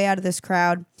find my way out of this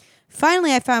crowd.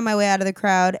 Finally, I found my way out of the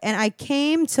crowd and I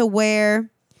came to where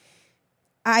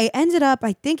I ended up,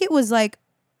 I think it was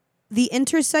the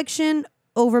intersection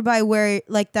over by where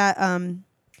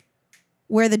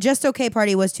where the Just Okay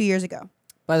party was 2 years ago.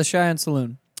 By the Cheyenne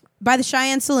Saloon. By the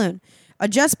Cheyenne Saloon.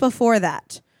 Just before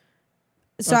that.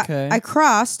 So Okay. I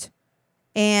crossed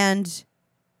and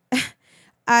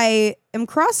I am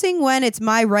crossing when it's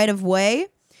my right of way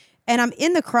and I'm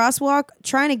in the crosswalk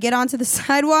trying to get onto the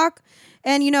sidewalk.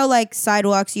 And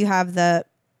sidewalks, you have the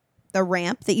the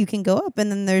ramp that you can go up,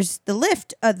 and then there's the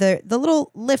lift, the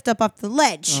little lift up off the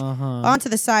ledge onto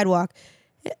the sidewalk.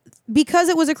 Because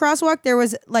it was a crosswalk, there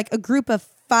was like a group of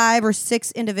 5 or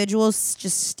 6 individuals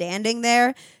just standing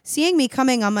there, seeing me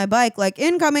coming on my bike, like,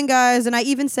 incoming, guys. And I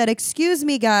even said, excuse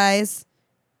me, guys.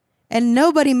 And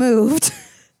nobody moved.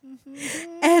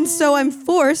 And so I'm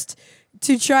forced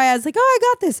to try. I was like, oh, I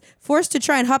got this. Forced to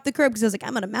try and hop the curb because I was like,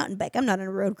 I'm on a mountain bike. I'm not on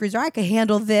a road cruiser. I can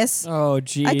handle this. Oh,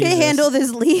 Jesus. I can handle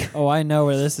this leap. Oh, I know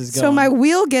where this is going. So my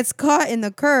wheel gets caught in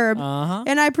the curb,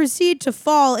 and I proceed to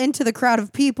fall into the crowd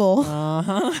of people.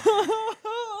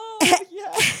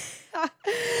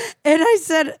 And I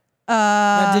said,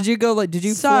 now, did you go like? Did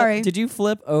you? Sorry. Did you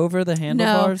flip over the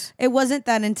handlebars? No, it wasn't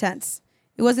that intense.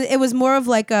 It wasn't. It was more of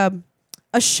like a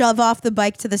shove off the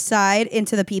bike to the side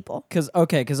into the people. Because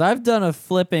I've done a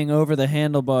flipping over the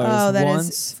handlebars once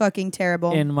is fucking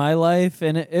terrible in my life,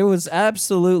 and it was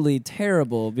absolutely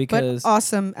terrible because but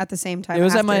awesome at the same time. It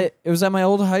was at my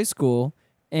old high school,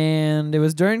 and it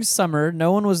was during summer.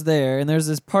 No one was there, and there's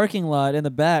this parking lot in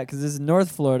the back because this is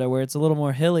North Florida where it's a little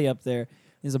more hilly up there.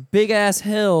 There's a big ass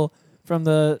hill from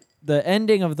the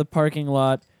ending of the parking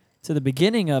lot to the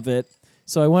beginning of it.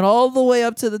 So I went all the way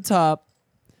up to the top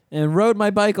and rode my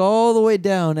bike all the way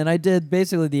down, and I did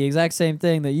basically the exact same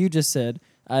thing that you just said.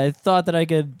 I thought that I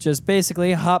could just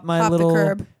basically hop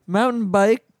little mountain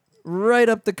bike right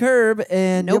up the curb,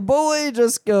 and your boy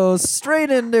just goes straight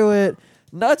into it,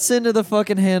 nuts into the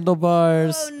fucking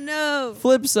handlebars. Oh, no.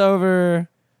 Flips over,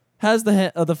 has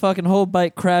the fucking whole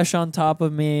bike crash on top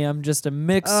of me. I'm just a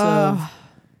mix of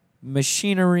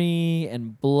machinery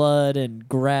and blood and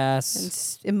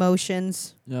grass. And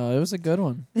emotions. No, it was a good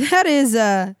one. That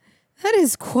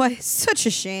is quite such a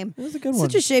shame. It was a good one.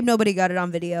 Such a shame nobody got it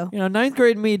on video. You know, 9th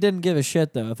grade me didn't give a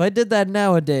shit, though. If I did that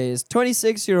nowadays,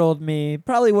 26-year-old me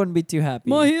probably wouldn't be too happy.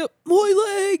 My hip,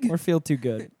 my leg. Or feel too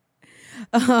good.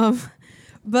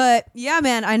 But, yeah,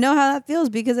 man, I know how that feels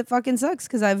because it fucking sucks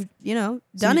because I've,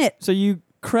 done it. So you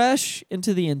crash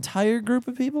into the entire group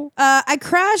of people? I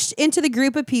crashed into the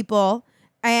group of people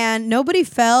and nobody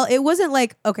fell. It wasn't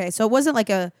like, so it wasn't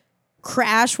like a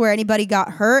crash where anybody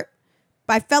got hurt.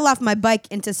 I fell off my bike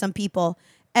into some people.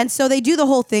 And so they do the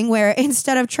whole thing where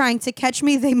instead of trying to catch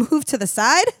me, they move to the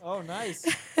side. Oh, nice.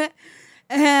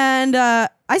 And I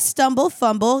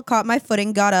fumble, caught my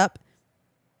footing, got up.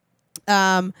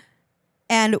 And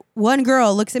one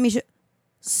girl looks at me,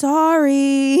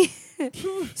 sorry.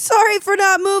 Sorry for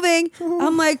not moving.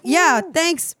 I'm like, yeah,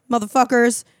 thanks,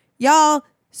 motherfuckers. Y'all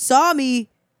saw me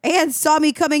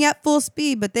coming at full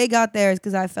speed, but they got theirs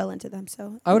because I fell into them.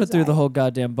 So I would have threw the whole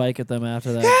goddamn bike at them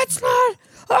after that. That's not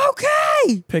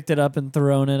okay. Picked it up and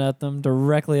thrown it at them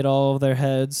directly at all of their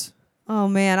heads. Oh,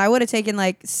 man. I would have taken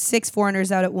like 6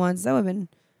 foreigners out at once. That would have been...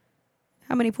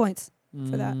 How many points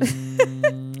for that?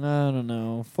 I don't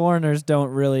know. Foreigners don't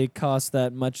really cost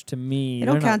that much to me. They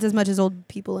don't count as much as old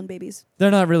people and babies.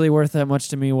 They're not really worth that much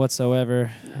to me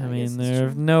whatsoever. I mean, they're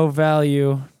of no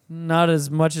value. Not as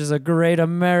much as a great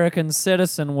American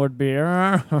citizen would be.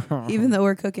 Even though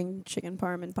we're cooking chicken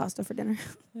parm and pasta for dinner.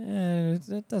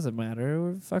 It doesn't matter.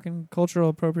 We're fucking cultural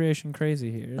appropriation crazy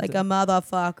here. Like a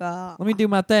motherfucker. Let me do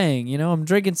my thing. I'm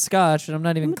drinking scotch and I'm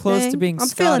not even close to being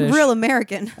Scottish. I'm feeling real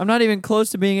American. I'm not even close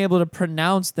to being able to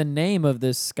pronounce the name of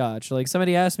this scotch. Like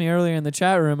somebody asked me earlier in the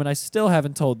chat room and I still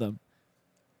haven't told them.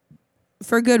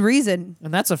 For good reason.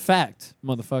 And that's a fact,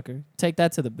 motherfucker. Take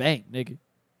that to the bank, nigga.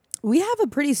 We have a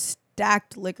pretty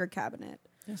stacked liquor cabinet.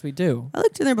 Yes, we do. I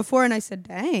looked in there before and I said,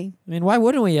 dang. I mean, why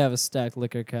wouldn't we have a stacked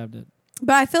liquor cabinet?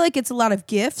 But I feel like it's a lot of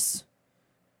gifts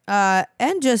and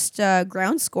just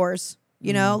ground scores.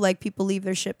 Like people leave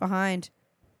their shit behind.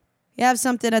 You have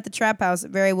something at the trap house that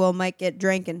very well might get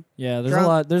drinking. Yeah, there's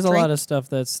a lot of stuff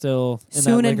that's still in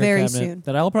soon that and liquor very cabinet soon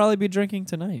that I'll probably be drinking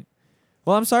tonight.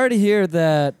 Well, I'm sorry to hear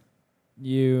that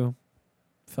you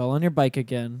fell on your bike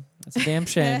again. That's a damn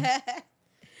shame.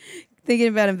 Thinking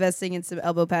about investing in some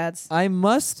elbow pads. I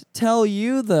must tell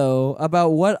you, though, about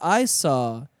what I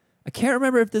saw. I can't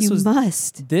remember if this was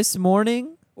this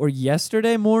morning or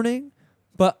yesterday morning,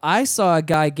 but I saw a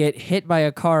guy get hit by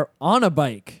a car on a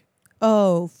bike.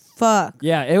 Oh, fuck.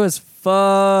 Yeah, it was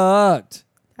fucked.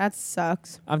 That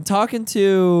sucks. I'm talking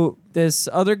to this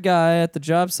other guy at the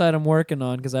job site I'm working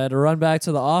on because I had to run back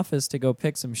to the office to go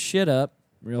pick some shit up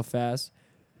real fast.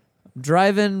 I'm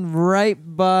driving right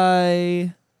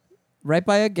by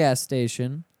a gas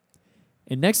station.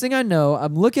 And next thing I know,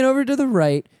 I'm looking over to the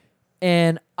right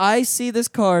and I see this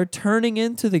car turning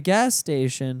into the gas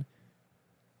station.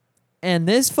 And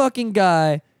this fucking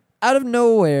guy, out of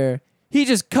nowhere, he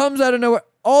just comes out of nowhere.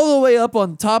 all the way up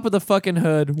on top of the fucking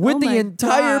hood with the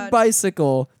entire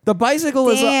bicycle. The bicycle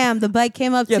is Damn, the bike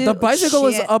came up too. Yeah, the bicycle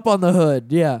is up on the hood.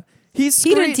 Yeah. He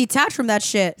didn't detach from that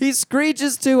shit. He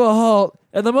screeches to a halt,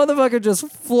 and the motherfucker just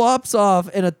flops off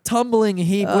in a tumbling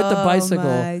heap with the bicycle.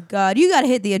 Oh my God. You got to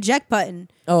hit the eject button.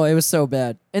 Oh, it was so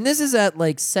bad. And this is at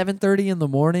like 7:30 in the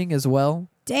morning as well.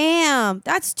 Damn,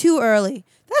 that's too early.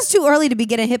 That's too early to be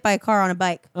getting hit by a car on a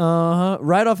bike. Uh-huh.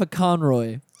 Right off of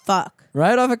Conroy. Fuck.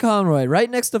 Right off of Conroy. Right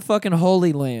next to fucking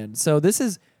Holy Land. So this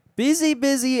is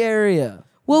busy area.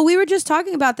 Well, we were just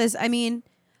talking about this. I mean,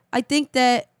 I think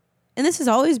that, and this has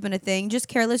always been a thing, just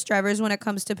careless drivers when it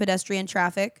comes to pedestrian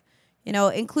traffic, you know,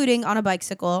 including on a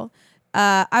bicycle.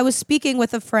 I was speaking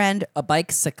with a friend. A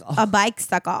bicycle.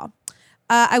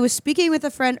 I was speaking with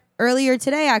a friend earlier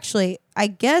today, actually. I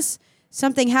guess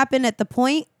something happened at the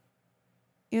Point.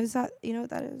 You know what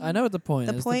that is? I know what the Point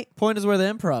is. The Point is where the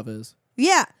Improv is.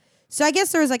 Yeah. So I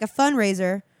guess there was like a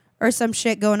fundraiser or some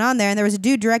shit going on there, and there was a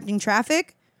dude directing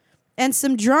traffic, and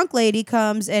some drunk lady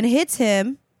comes and hits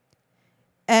him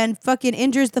and fucking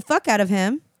injures the fuck out of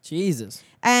him. Jesus.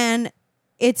 And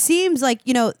it seems like,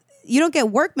 you know, you don't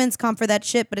get workman's comp for that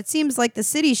shit, but it seems like the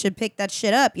city should pick that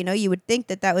shit up. You know, you would think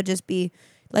that would just be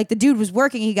like the dude was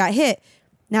working, he got hit.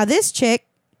 Now this chick,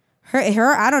 her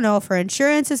I don't know if her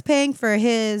insurance is paying for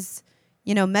his,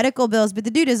 you know, medical bills, but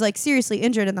the dude is like seriously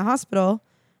injured in the hospital.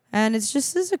 And this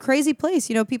is a crazy place.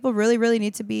 You know, people really, really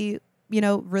need to be, you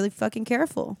know, really fucking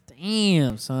careful.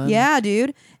 Damn, son. Yeah,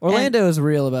 dude. Orlando is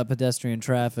real about pedestrian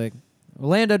traffic.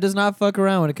 Orlando does not fuck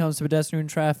around when it comes to pedestrian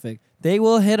traffic. They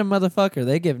will hit a motherfucker.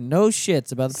 They give no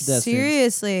shits about the pedestrians.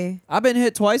 Seriously. I've been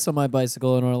hit twice on my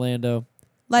bicycle in Orlando.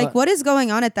 Like, what is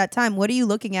going on at that time? What are you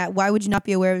looking at? Why would you not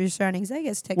be aware of your surroundings? I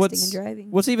guess texting and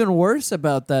driving. What's even worse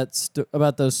about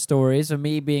about those stories of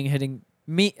me being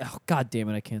oh, God damn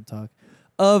it, I can't talk.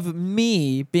 Of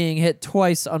me being hit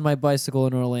twice on my bicycle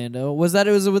in Orlando was that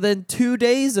it was within 2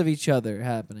 days of each other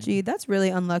happening. Gee, that's really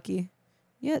unlucky.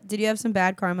 Yeah, did you have some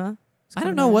bad karma? I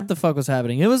don't know what the fuck was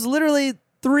happening. It was literally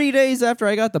 3 days after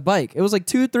I got the bike. It was like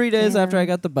 2-3 days after I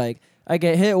got the bike. I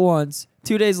get hit once.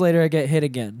 2 days later, I get hit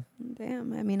again.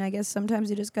 Damn. I mean, I guess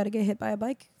sometimes you just got to get hit by a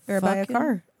bike or by a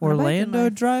car. Orlando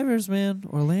drivers, man.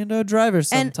 Orlando drivers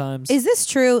sometimes. And is this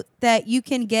true that you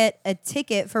can get a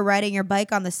ticket for riding your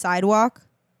bike on the sidewalk?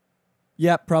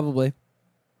 Yeah, probably.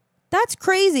 That's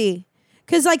crazy.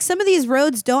 Because, like, some of these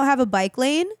roads don't have a bike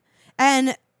lane.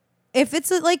 And if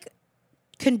it's, like,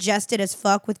 congested as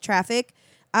fuck with traffic,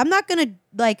 I'm not going to,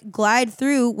 like, glide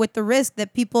through with the risk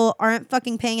that people aren't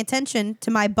fucking paying attention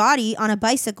to my body on a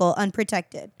bicycle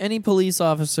unprotected. Any police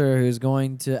officer who's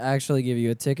going to actually give you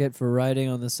a ticket for riding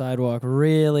on the sidewalk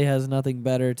really has nothing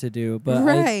better to do. But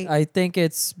right. I think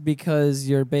it's because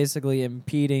you're basically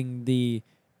impeding the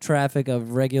traffic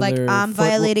of regular... Like, I'm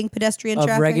violating pedestrian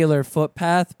traffic? Of regular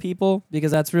footpath people,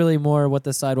 because that's really more what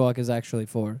the sidewalk is actually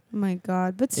for. Oh, my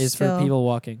God. But is still. for people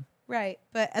walking. Right.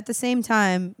 But at the same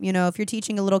time, you know, if you're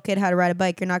teaching a little kid how to ride a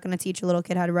bike, you're not going to teach a little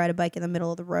kid how to ride a bike in the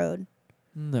middle of the road.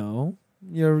 No.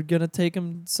 You're going to take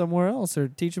him somewhere else or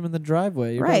teach him in the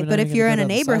driveway. Right. But if you're in a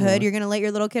neighborhood, you're going to let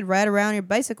your little kid ride around your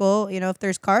bicycle, you know, if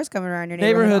there's cars coming around your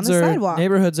neighborhood on the sidewalk.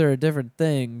 Neighborhoods are a different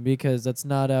thing because that's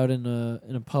not out in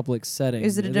a public setting.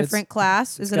 Is it a different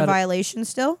class? Is it a violation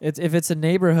still? If it's a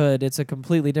neighborhood, it's a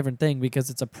completely different thing because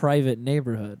it's a private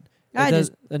neighborhood.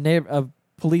 A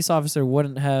police officer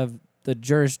wouldn't have the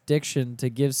jurisdiction to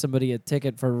give somebody a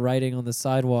ticket for riding on the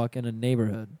sidewalk in a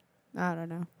neighborhood. I don't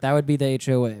know. That would be the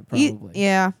HOA, probably.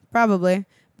 Yeah, probably.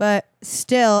 But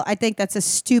still, I think that's a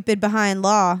stupid behind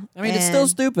law. I mean, it's still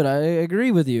stupid. I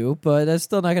agree with you, but that's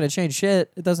still not going to change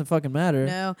shit. It doesn't fucking matter.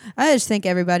 No. I just think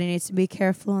everybody needs to be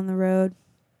careful on the road.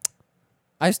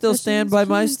 I still stand by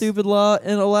my stupid law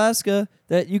in Alaska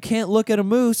that you can't look at a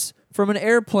moose from an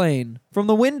airplane, from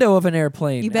the window of an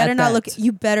airplane. You better not look.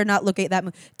 You better not look at that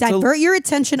moose. Divert your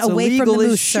attention away from the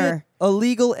moose, sir.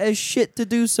 Illegal as shit to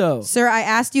do so, sir. I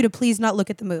asked you to please not look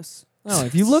at the moose. No,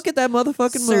 if you look at that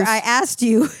motherfucking moose, sir, I asked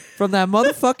you from that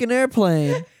motherfucking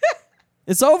airplane.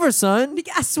 It's over, son.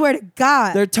 I swear to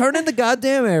God, they're turning the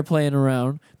goddamn airplane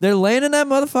around. They're landing that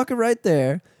motherfucker right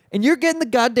there, and you're getting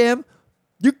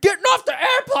You're getting off the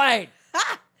airplane.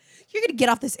 You're gonna get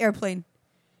off this airplane.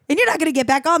 And you're not going to get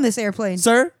back on this airplane.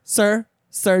 Sir,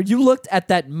 you looked at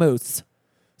that moose.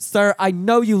 Sir, I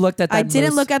know you looked at that moose. I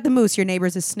didn't look at the moose. Your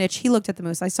neighbor's a snitch. He looked at the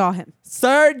moose. I saw him.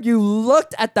 Sir, you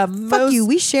looked at the moose. Fuck you.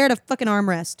 We shared a fucking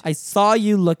armrest. I saw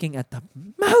you looking at the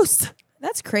moose.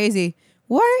 That's crazy.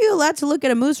 Why are you allowed to look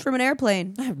at a moose from an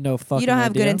airplane? I have no fucking idea. You don't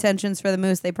have good intentions for the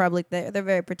moose. They're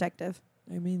very protective.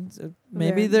 I mean,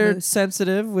 maybe they're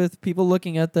sensitive with people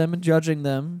looking at them and judging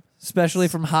them. especially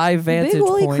from high vantage big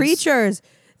woolly points. creatures.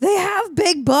 They have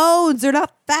big bones. They're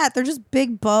not fat. They're just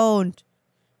big boned.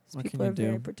 What People can are you do?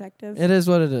 very protective. It is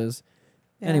what it is.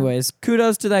 Yeah. Anyways,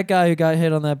 kudos to that guy who got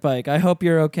hit on that bike. I hope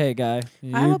you're okay, guy.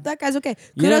 I hope that guy's okay.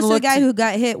 you Kudos didn't to the look guy too- who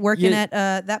got hit working at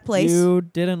that place. You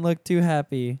didn't look too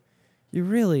happy. You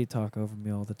really talk over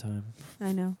me all the time.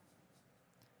 I know.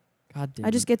 God damn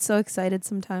I just get so excited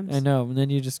sometimes. I know, and then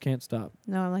you just can't stop.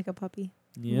 No, I'm like a puppy.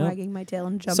 Yeah. Wagging my tail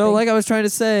and jumping. So, like I was trying to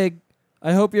say,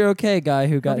 I hope you're okay, guy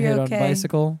who got Hope you're hit okay. on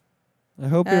bicycle. I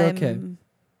hope you're okay.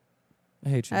 I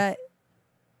hate you. I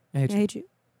I hate you. hate you.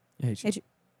 I hate you. hate you.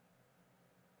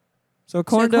 So,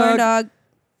 corn So, dog,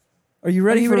 are you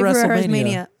ready, for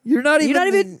WrestleMania? You're not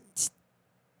even.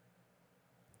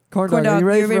 Corn dog, are you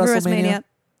ready for WrestleMania?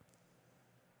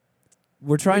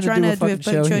 We're trying to do a fucking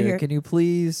show here. Can you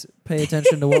please pay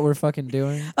attention to what we're fucking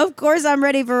doing? Of course I'm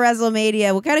ready for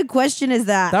WrestleMania. What kind of question is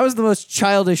that? That was the most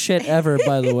childish shit ever,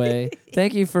 by the way.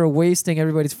 Thank you for wasting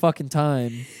everybody's fucking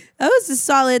time. That was a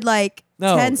solid, 10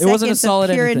 seconds it wasn't a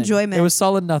solid of pure anything. enjoyment. It was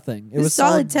solid nothing. It was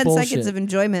solid 10 bullshit. seconds of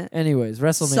enjoyment. Anyways,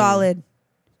 WrestleMania. Solid.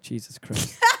 Jesus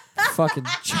Christ. Fucking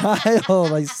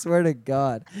child, I swear to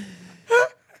God.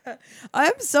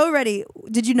 I'm so ready.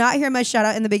 Did you not hear my shout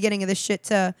out in the beginning of this shit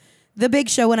to The Big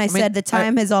Show when I said the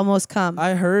time has almost come?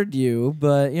 I heard you,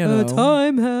 but you know. The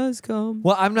time has come.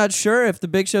 Well, I'm not sure if the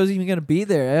Big Show's even going to be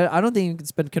there. I don't think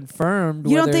it's been confirmed.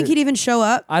 You don't think he'd even show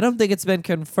up? I don't think it's been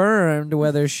confirmed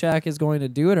whether Shaq is going to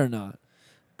do it or not.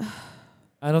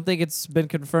 I don't think it's been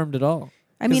confirmed at all.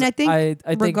 I mean, I think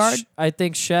I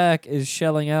think Shaq is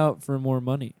shelling out for more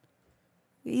money.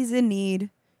 He's in need.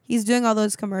 He's doing all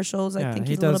those commercials. I think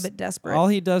he's a little bit desperate. All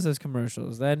he does is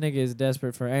commercials. That nigga is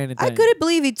desperate for anything. I couldn't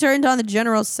believe he turned on the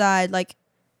General's side.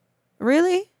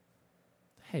 Really?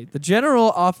 Hey, the General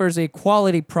offers a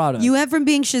quality product. You went from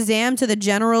being Shazam to the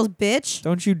General's bitch?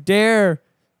 Don't you dare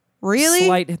Really?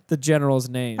 slight the General's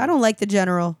name. I don't like the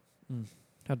General.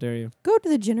 How dare you? Go to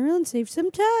the General and save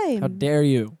some time. How dare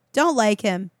you? Don't like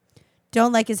him.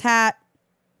 Don't like his hat.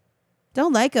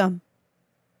 Don't like him.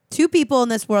 Two people in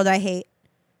this world I hate.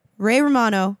 Ray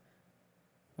Romano.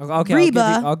 Okay,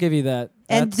 Reba I'll give you that.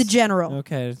 and the General.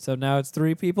 Okay, so now it's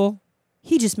 3 people?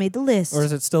 He just made the list. Or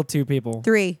is it still 2 people?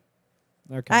 3.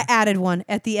 Okay. I added one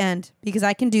at the end because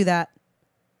I can do that.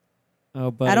 Oh,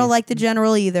 buddy. I don't like the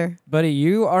General either. Buddy,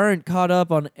 you aren't caught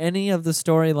up on any of the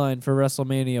storyline for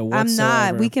WrestleMania whatsoever.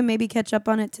 I'm not. We can maybe catch up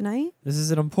on it tonight. This is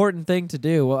an important thing to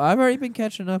do. Well, I've already been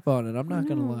catching up on it. I'm not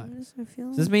going to lie. Does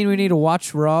Does this mean we need to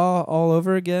watch Raw all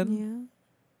over again? Yeah.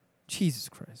 Jesus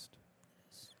Christ.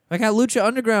 I got Lucha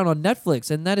Underground on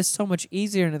Netflix, and that is so much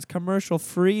easier, and it's commercial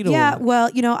free to Yeah,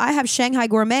 watch. well, I have Shanghai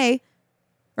Gourmet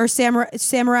or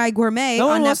Samurai Gourmet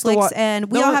on Netflix,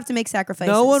 and we all have to make sacrifices.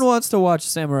 No one wants to watch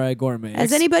Samurai Gourmet.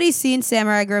 Has anybody seen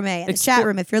Samurai Gourmet? In the chat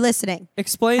room, if you're listening.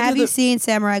 Have you seen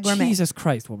Samurai Gourmet? Jesus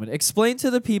Christ, woman. Explain to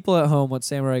the people at home what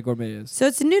Samurai Gourmet is. So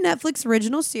it's a new Netflix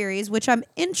original series, which I'm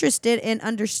interested in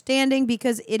understanding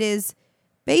because it is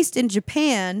based in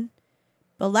Japan.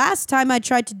 But last time I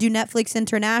tried to do Netflix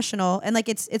International, and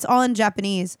it's all in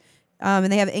Japanese,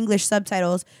 and they have English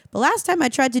subtitles. But last time I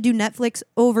tried to do Netflix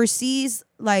overseas,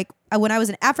 when I was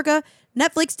in Africa,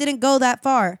 Netflix didn't go that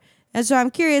far. And so I'm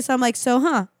curious. I'm like,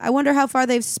 I wonder how far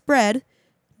they've spread.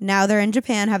 Now they're in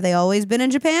Japan. Have they always been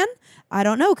in Japan? I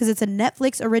don't know, because it's a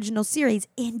Netflix original series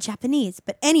in Japanese.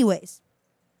 But anyways,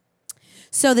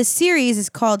 so the series is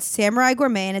called Samurai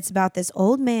Gourmet, and it's about this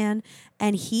old man,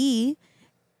 and he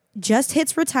just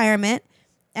hits retirement.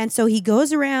 And so he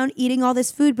goes around eating all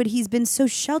this food, but he's been so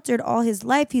sheltered all his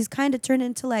life. He's kind of turned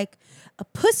into a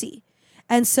pussy.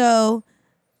 And so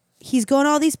he's going to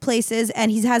all these places,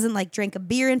 and he hasn't drank a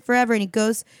beer in forever. And he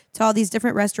goes to all these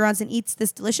different restaurants and eats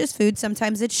this delicious food.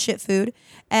 Sometimes it's shit food.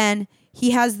 And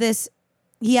he has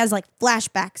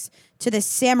flashbacks to this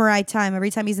samurai time every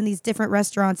time he's in these different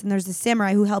restaurants. And there's this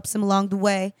samurai who helps him along the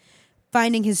way,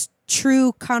 finding his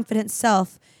true confident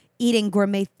self, eating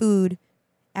gourmet food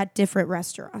at different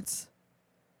restaurants.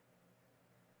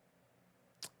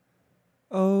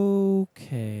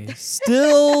 Okay.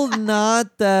 Still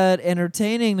not that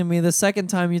entertaining to me the second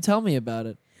time you tell me about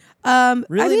it.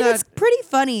 It's pretty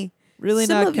funny. Really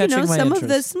not catching my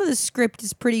interest. Some of the script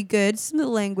is pretty good. Some of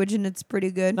the language in it's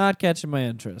pretty good. Not catching my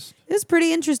interest. It's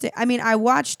pretty interesting. I mean, I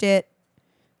watched it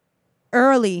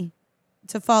early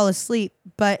to fall asleep,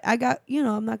 but I got,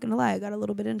 I'm not going to lie, I got a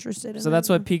little bit interested. So that's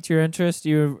what piqued your interest?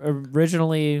 You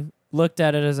originally looked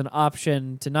at it as an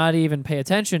option to not even pay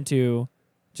attention to,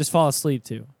 just fall asleep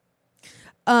to.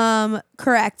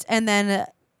 Correct. And then,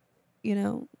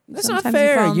 that's not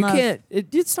fair. You can't.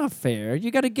 It's not fair.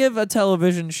 You got to give a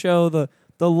television show the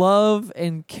love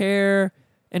and care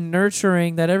and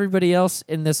nurturing that everybody else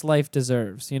in this life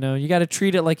deserves. You know, you got to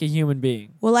treat it like a human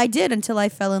being. Well, I did until I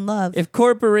fell in love. If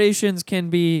corporations can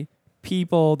be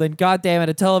people, then goddamn it,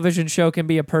 a television show can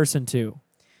be a person too.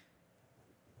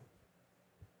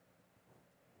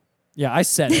 Yeah, I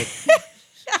said it.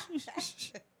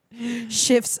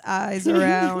 Shifts eyes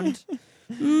around.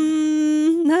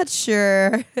 Not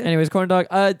sure. Anyways, Corn Dog,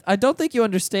 I don't think you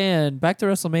understand. Back to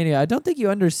WrestleMania. I don't think you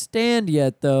understand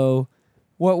yet, though,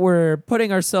 what we're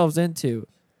putting ourselves into.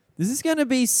 This is going to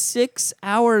be 6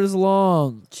 hours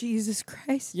long. Jesus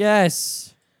Christ.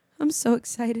 Yes. I'm so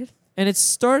excited. And it's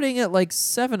starting at like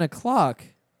 7 o'clock.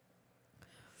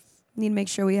 Need to make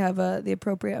sure we have the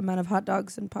appropriate amount of hot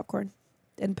dogs and popcorn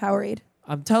and Powerade.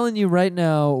 I'm telling you right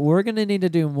now, we're going to need to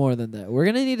do more than that. We're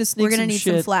going to need to sneak some shit. We're going to need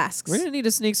some flasks. We're going to need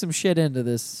to sneak some shit into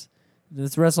this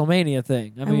WrestleMania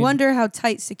thing. I mean, wonder how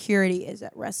tight security is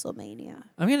at WrestleMania.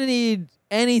 I'm going to need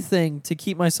anything to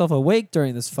keep myself awake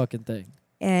during this fucking thing.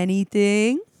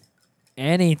 Anything?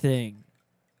 Anything.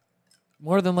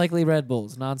 More than likely Red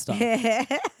Bulls,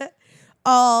 nonstop.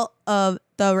 All of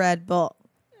the Red Bull.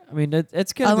 I mean,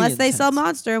 it's going to be Unless they intense. sell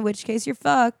Monster, in which case you're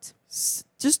fucked.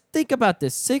 Just think about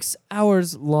this. 6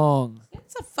 hours long.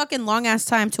 It's a fucking long-ass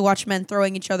time to watch men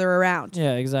throwing each other around.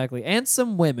 Yeah, exactly. And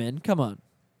some women. Come on.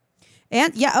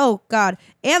 And, yeah, oh, God.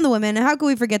 And the women. How can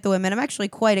we forget the women? I'm actually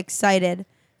quite excited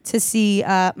to see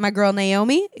my girl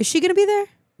Naomi. Is she going to be there?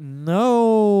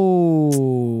 No.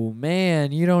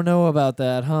 Man, you don't know about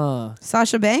that, huh?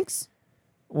 Sasha Banks?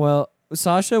 Well,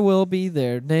 Sasha will be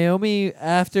there. Naomi,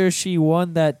 after she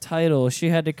won that title, she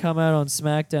had to come out on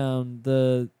SmackDown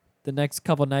the next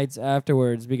couple nights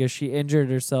afterwards because she injured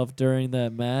herself during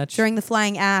that match. During the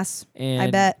flying ass, and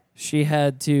I bet. She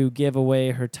had to give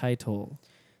away her title.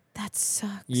 That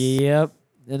sucks. Yep.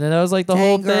 And then that was like the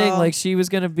whole thing. Girl. Like she was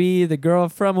going to be the girl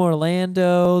from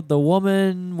Orlando, the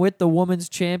woman with the women's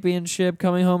championship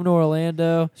coming home to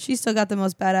Orlando. She still got the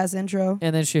most badass intro.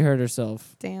 And then she hurt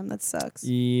herself. Damn, that sucks.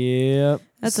 Yep.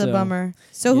 That's a bummer.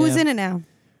 So who's in it now?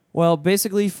 Well,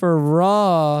 basically for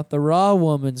Raw, the Raw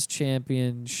Women's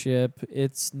Championship,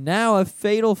 it's now a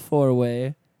fatal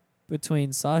four-way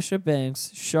between Sasha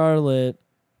Banks, Charlotte,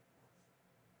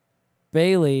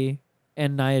 Bayley,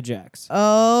 and Nia Jax.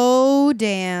 Oh,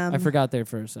 damn. I forgot there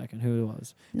for a second who it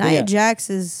was. Nia Jax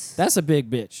is... That's a big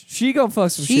bitch. She gonna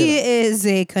fuck some shit She up. is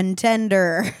a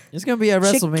contender. It's gonna be at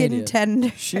WrestleMania. Chicken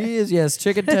tender. She is, yes,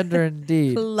 chicken tender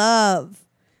indeed.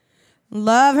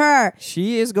 Love her.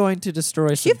 She is going to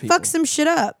destroy She some people. fucks some shit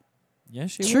up.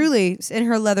 Yes, she will. Truly, in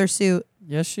her leather suit.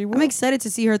 Yes, she will. I'm excited to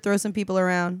see her throw some people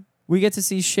around. We get to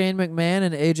see Shane McMahon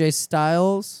and AJ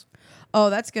Styles. Oh,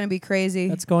 that's going to be crazy.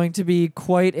 That's going to be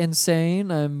quite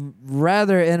insane. I'm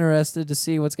rather interested to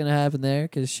see what's going to happen there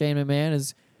because Shane McMahon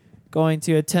is going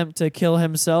to attempt to kill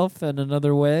himself in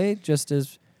another way, just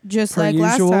like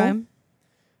last time.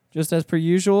 Just as per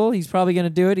usual. He's probably going to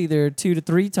do it either 2 to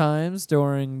 3 times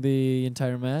during the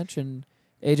entire match, and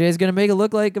AJ is going to make it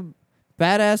look like a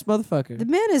badass motherfucker. The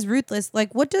man is ruthless.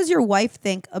 Like, what does your wife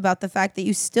think about the fact that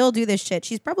you still do this shit?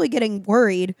 She's probably getting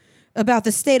worried about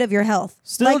the state of your health.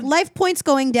 Like, life points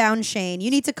going down, Shane. You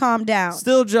need to calm down.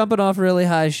 Still jumping off really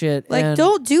high shit. Like, and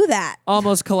don't do that.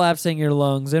 almost collapsing your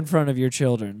lungs in front of your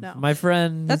children. No. My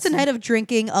friend. That's a night of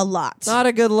drinking a lot. Not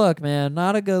a good look, man.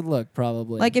 Not a good look,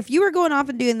 probably. Like, if you were going off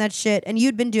and doing that shit, and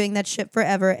you'd been doing that shit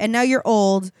forever, and now you're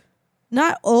old,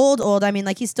 not old, I mean,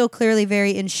 like, he's still clearly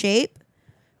very in shape,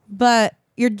 but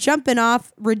you're jumping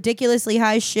off ridiculously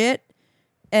high shit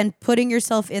and putting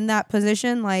yourself in that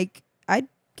position, like, I'd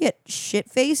get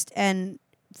shit-faced and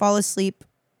fall asleep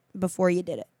before you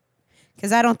did it.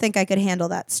 Because I don't think I could handle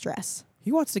that stress.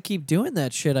 He wants to keep doing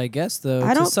that shit, I guess, though,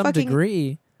 I to don't some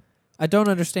degree. I don't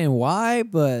understand why,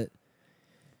 but...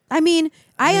 I mean,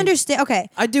 I understand. Okay.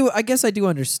 I guess I do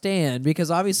understand, because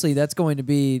obviously that's going to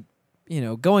be,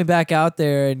 going back out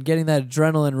there and getting that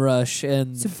adrenaline rush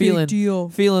and It's a big deal.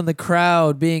 feeling the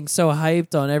crowd being so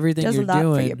hyped on everything Does you're a lot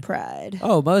doing. for your pride.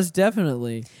 Oh, most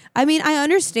definitely. I mean, I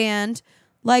understand.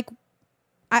 Like,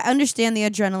 I understand the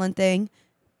adrenaline thing,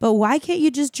 but why can't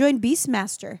you just join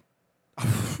Beastmaster?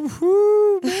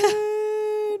 Ooh, man.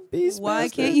 Beastmaster. Why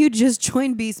can't you just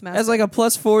join Beastmaster? As like a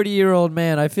plus 40-year-old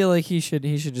man, I feel like he should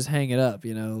just hang it up,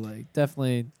 like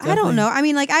definitely. I don't know. I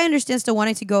mean, like, I understand still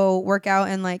wanting to go work out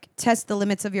and like test the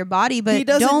limits of your body, but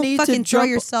don't fucking throw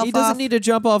yourself off. He doesn't need to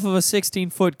jump off of a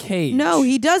 16-foot cage. No,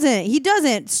 he doesn't. He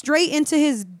doesn't. Straight into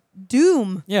his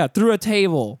doom. Yeah, through a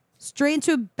table. Straight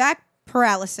into back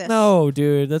paralysis. No,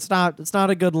 dude, that's not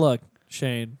a good look,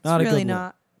 Shane. Not it's a really good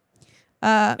not.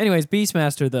 Anyways,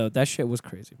 Beastmaster though, that shit was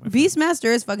crazy.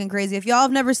 Beastmaster is fucking crazy. If y'all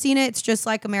have never seen it, it's just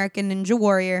like American Ninja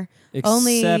Warrior.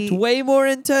 Except way more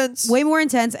intense. Way more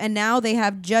intense, and now they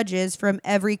have judges from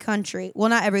every country. Well,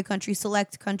 not every country,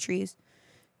 select countries.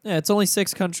 Yeah, it's only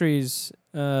 6 countries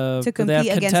to they compete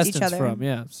have against each contestants other. from.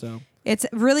 Yeah, so It's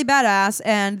really badass,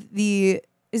 and the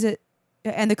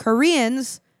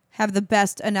Koreans have the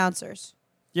best announcers.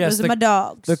 yes, Those are my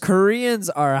dogs. the Koreans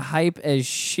are hype as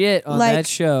shit on that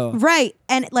show. Right.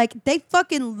 And like they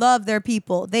fucking love their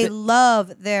people. They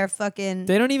love their fucking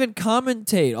They don't even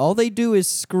commentate. All they do is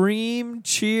scream,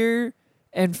 cheer,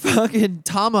 and fucking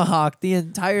tomahawk the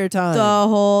entire time. the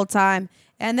whole time.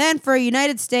 And then for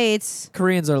United States,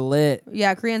 Koreans are lit.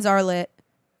 yeah, Koreans are lit.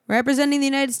 Representing the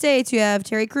United States, you have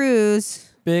Terry Crews.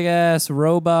 Big ass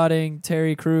roboting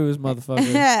Terry Crews,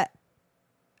 motherfucker.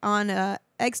 On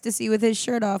ecstasy with his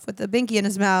shirt off with the binky in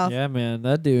his mouth. Yeah, man,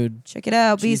 that dude. Check it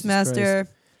out, Jesus Beastmaster.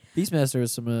 Beastmaster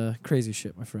is some crazy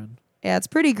shit, my friend. Yeah, it's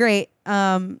pretty great.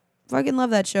 Fucking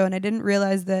love that show, and I didn't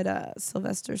realize that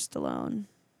Sylvester Stallone,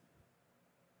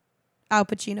 Al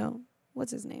Pacino,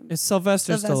 what's his name? It's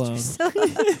Sylvester Stallone.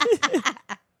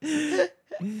 Stallone.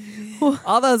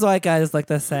 All those white guys look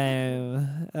the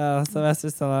same. Sylvester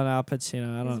Stallone, Al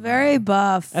Pacino. I don't know. Very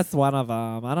buff. That's one of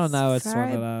them. I don't know. It's one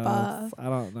very of those. buff. I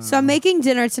don't know. So I'm making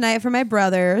dinner tonight for my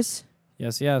brothers.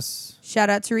 Yes, yes. Shout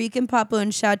out to Reek and Papu,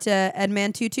 and shout to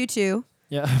Edman222.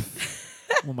 Yeah.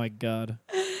 Oh my God.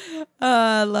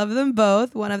 Love them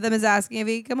both. One of them is asking if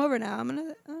he can come over now. I'm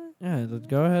gonna. Yeah,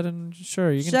 go ahead and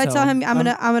sure you can. Should I tell him? I'm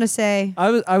gonna say.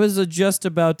 I was just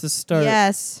about to start.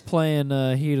 Yes. Playing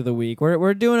Heat of the Week.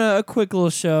 We're doing a quick little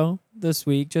show this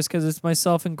week just because it's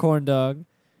myself and Corn Dog.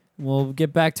 We'll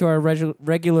get back to our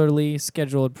regularly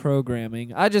scheduled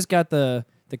programming. I just got the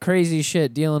crazy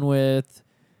shit dealing with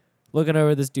looking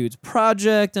over this dude's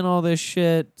project and all this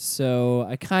shit, so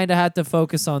I kind of had to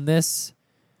focus on this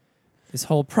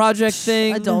whole project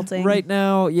thing Adulting. right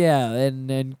now. Yeah,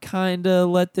 and kind of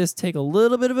let this take a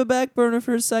little bit of a back burner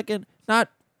for a second. Not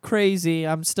crazy.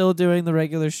 I'm still doing the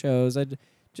regular shows. I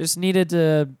just needed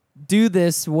to do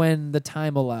this when the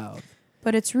time allowed.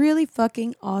 But it's really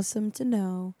fucking awesome to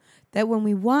know that when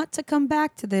we want to come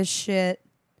back to this shit,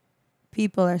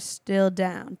 people are still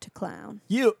down to clown.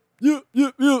 Yeah.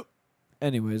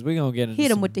 Anyways, we're going to get into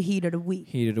Hit him with the heat of the week.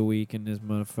 Heat of the Week in this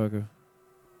motherfucker.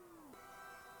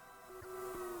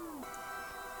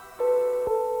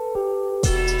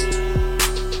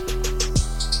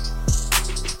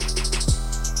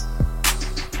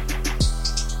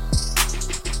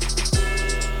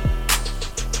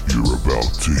 You're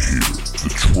about to hear the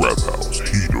Trap House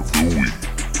Heat of the Week.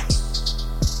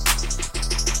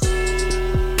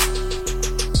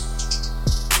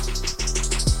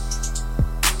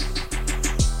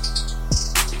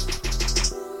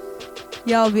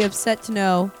 Y'all will be upset to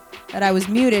know that I was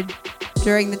muted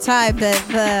during the time that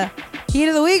the Heat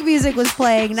of the Week music was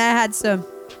playing, and I had some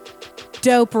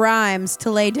dope rhymes to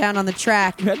lay down on the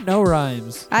track. You had no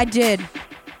rhymes. I did.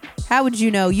 How would you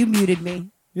know? You muted me.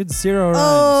 You had 0 rhymes.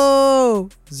 Oh!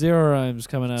 0 rhymes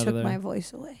coming out Took of there. my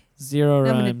voice away. 0 I'm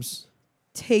gonna rhymes.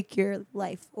 Take your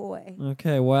life away.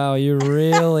 Okay, wow, you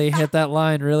really hit that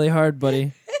line really hard,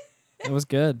 buddy. That was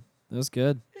good. That was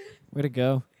good. Way to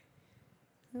go.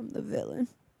 I'm the villain.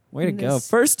 Way to in go. this.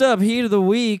 First up, Heat of the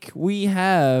Week, we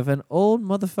have an old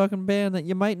motherfucking band that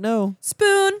you might know.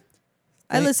 Spoon.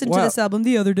 I listened to wow. this album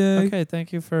the other day. Okay,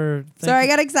 thank you for... Sorry, I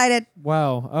got excited.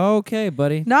 Wow. Okay,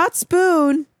 buddy. Not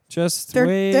Spoon. Just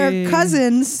They're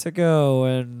cousins. to go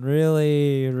and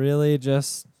really, really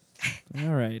just...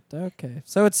 All right. Okay.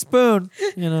 So it's Spoon,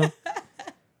 you know.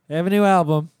 They have a new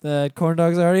album that Corn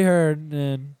Dog's already heard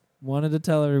and wanted to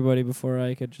tell everybody before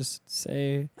I could just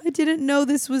say I didn't know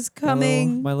this was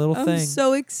coming. my little I'm thing.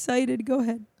 so excited. Go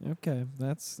ahead. Okay,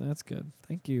 that's good.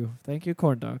 Thank you,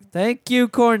 Corn Dog. Thank you,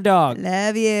 Corn Dog.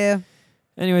 Love you.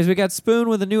 Anyways, we got Spoon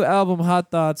with a new album,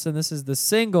 Hot Thoughts, and this is the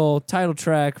single title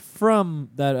track from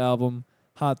that album,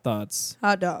 Hot Thoughts.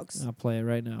 Hot dogs. I'll play it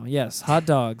right now. Yes, Hot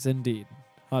Dogs, indeed.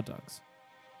 Hot Dogs.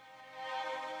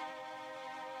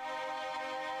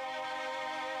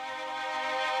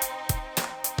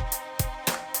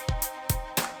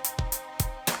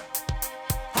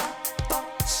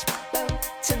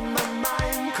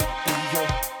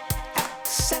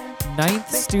 Ninth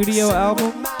studio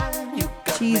album.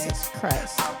 Jesus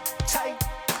Christ.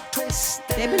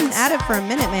 They've been at it for a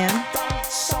minute, man.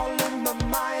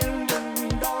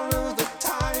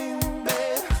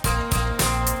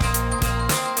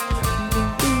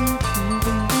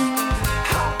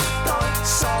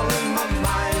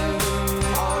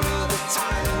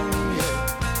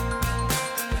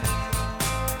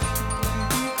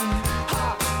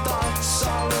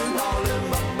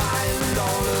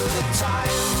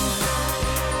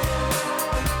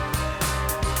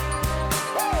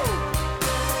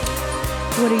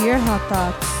 What are your hot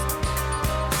thoughts?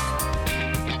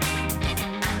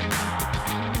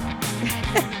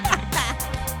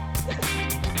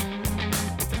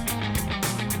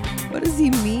 What does he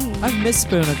mean? I've missed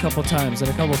Spoon a couple times at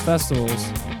a couple festivals.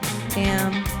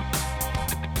 Damn.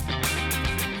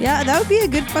 Yeah, that would be a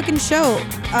good fucking show.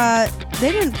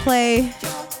 They didn't play.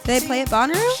 Did they play at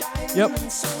Bonnaroo? Yep.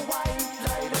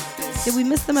 Did we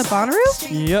miss them at Bonnaroo?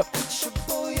 Yep.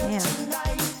 Damn.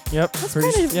 Yep. That's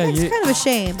kind of a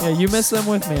shame. Yeah, you missed them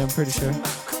with me, I'm pretty sure.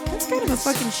 That's kind of a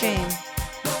fucking shame.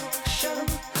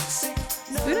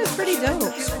 Spoon is pretty dope.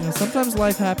 You know, sometimes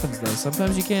life happens, though.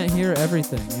 Sometimes you can't hear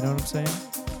everything. You know what I'm saying?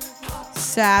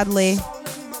 Sadly,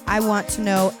 I want to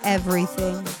know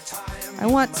everything. I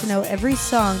want to know every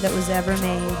song that was ever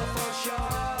made.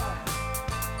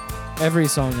 Every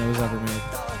song that was ever made.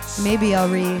 Maybe I'll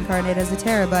reincarnate as a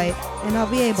terabyte, and I'll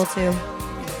be able to.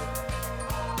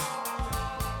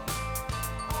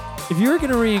 If you were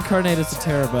going to reincarnate as a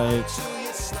terabyte,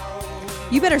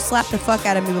 You better slap the fuck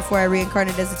out of me before I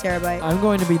reincarnate as a terabyte. I'm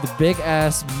going to be the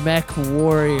big-ass mech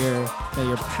warrior that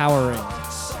you're powering.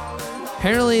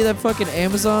 Apparently, that fucking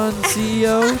Amazon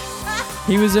CEO,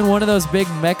 he was in one of those big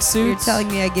mech suits. You're telling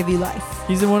me I give you life.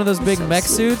 He's in one of those big so mech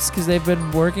sweet. suits because they've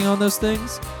been working on those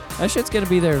things. That shit's going to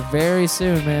be there very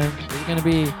soon, man. There's going to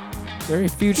be very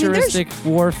futuristic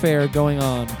warfare going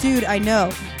on. Dude, I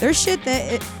know. There's shit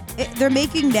that they're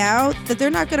making now that they're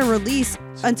not going to release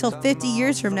until 50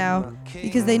 years from now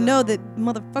because they know that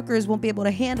motherfuckers won't be able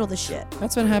to handle the shit.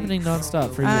 That's been happening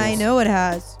nonstop for years. I know it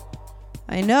has.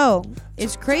 I know.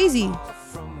 It's crazy.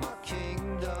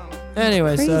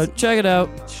 Anyway, so Crazy. check it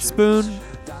out. Spoon,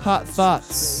 Hot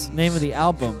Thoughts, name of the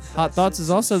album. Hot Thoughts is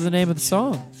also the name of the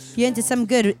song. You into some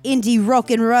good indie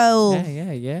rock and roll.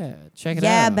 Yeah. Check it out.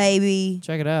 Yeah, baby.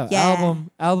 Check it out. Yeah.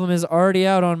 Album is already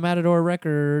out on Matador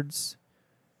Records.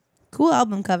 Cool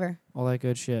album cover. All that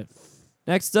good shit.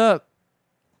 Next up,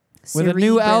 with a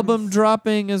new album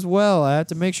dropping as well. I have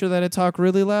to make sure that I talk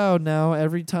really loud now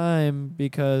every time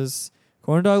because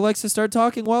Corn Dog likes to start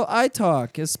talking while I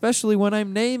talk, especially when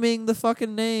I'm naming the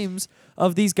fucking names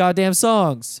of these goddamn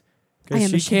songs. I Because am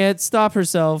she ashamed. can't stop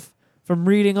herself from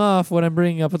reading off what I'm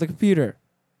bringing up with the computer.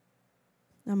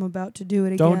 I'm about to do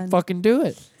it again. Don't fucking do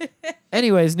it.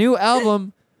 Anyways, new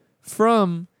album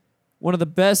from one of the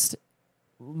best,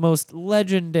 most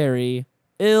legendary,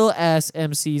 ill-ass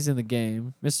MCs in the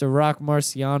game, Mr. Rock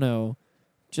Marciano.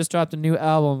 Just dropped a new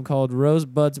album called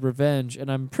Rosebud's Revenge,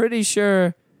 and I'm pretty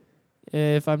sure,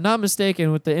 if I'm not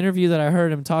mistaken, with the interview that I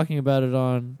heard him talking about it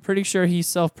on, pretty sure he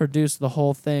self-produced the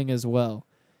whole thing as well.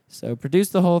 So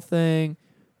produced the whole thing,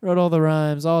 wrote all the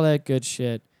rhymes, all that good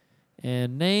shit.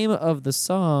 And name of the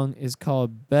song is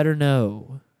called Better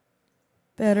Know.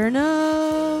 Better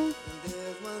know.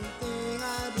 There's one thing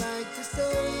I'd like to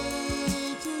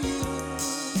say to you.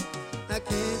 I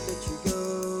can't let you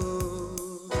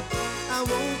go. I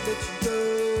won't let you go.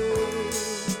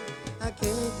 I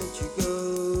can't let you go.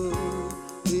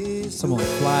 It's Some old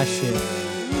fly shit.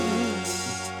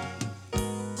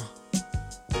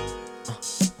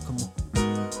 Come on.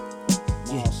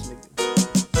 Boss nigga.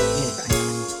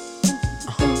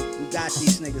 We got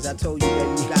these niggas. I told you that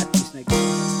we got these niggas.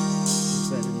 You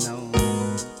better know.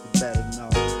 You better know.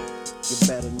 You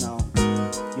better know.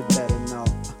 You better know.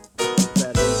 You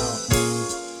better know.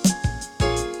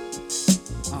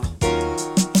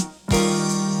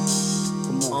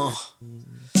 Come on.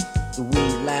 The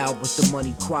weed loud, but the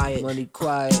money quiet. Money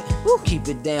quiet. Keep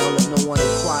it down, let no one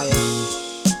inquire.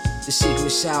 The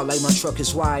secret's out like my truck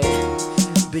is wired.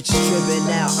 Bitches tripping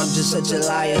out, I'm just such a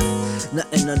liar.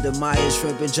 Nothing under my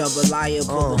shrimp and jambalaya.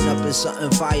 Pulling up in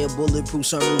something fire, bulletproof,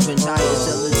 sunroof and tires.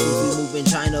 Tell the truth, we move in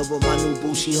China, but my new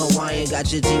boo, she Hawaiian.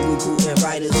 Got your team recruiting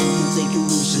writers who you think you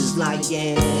lose is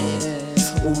lying.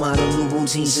 Ooh, my new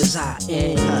routines is hot.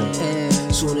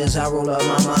 Soon as I roll up,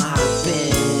 mama hop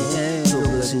in. Feel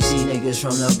good to see niggas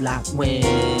from the block win.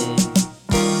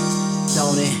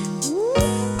 Don't it?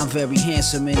 I'm very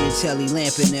handsome in the telly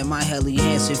lamping and my heli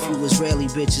Hansen. Few Israeli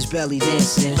bitches belly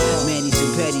dancing. Manny's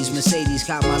and Petties, Mercedes,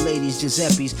 got my ladies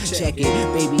Giuseppe's. Check it,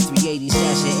 baby 380,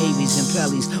 stashing Avies and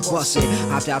Pellies. Bust it,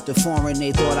 hopped out the foreign,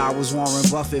 they thought I was Warren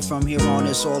Buffett. From here on,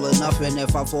 it's all or nothing.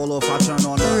 If I fall off, I turn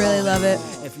on. I really love it.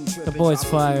 The boy's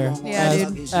fire. Yeah,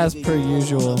 as per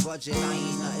usual.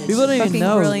 People don't even Fucking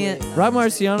know. brilliant. Rob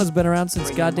Marciano's been around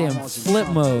since goddamn Flip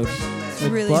Mode.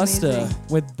 With Really Busta. amazing.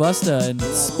 With Busta and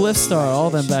Spliff Star,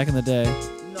 all them back in the day.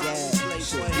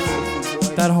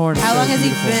 That horn is How so long has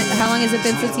beautiful. How long has it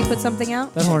been since he put something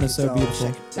out? That horn is so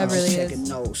beautiful. That really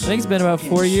is. I think it's been about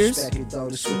 4 years.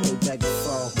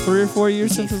 3 or 4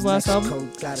 years since his last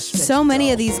album. So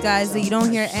many of these guys that you don't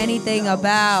hear anything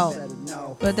about.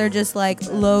 but they're just like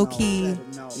low key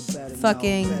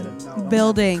fucking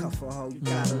building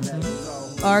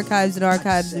archives and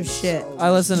archives of shit.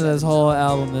 I listened to this whole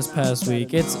album this past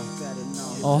week. It's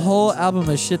a whole album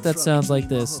of shit that sounds like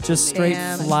this. Just straight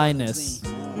Damn. flyness.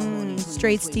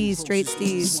 Straight steez, straight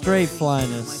steez. Straight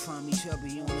flyness.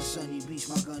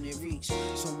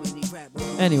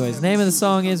 Anyways, name of the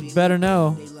song is Better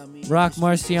Know. Rock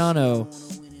Marciano.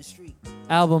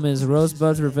 Album is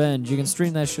Rosebud's Revenge. You can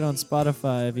stream that shit on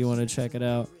Spotify if you want to check it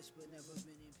out.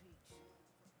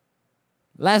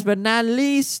 Last but not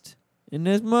least, in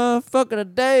this motherfucker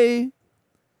today,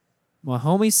 my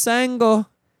homie Sango.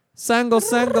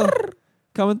 Sango.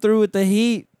 Coming through with the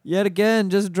heat. Yet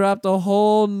again, just dropped a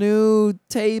whole new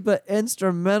tape of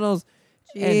instrumentals.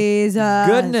 Jesus.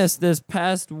 And goodness, this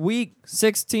past week,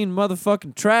 16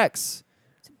 motherfucking tracks.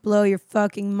 Blow your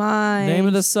fucking mind. Name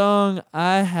of the song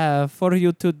I have for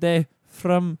you today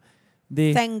from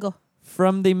the Tango.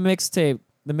 mixtape.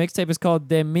 The mixtape is called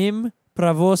De Mim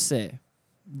Pravose.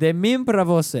 De Mim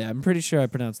Pravose. I'm pretty sure I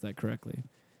pronounced that correctly.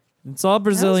 It's all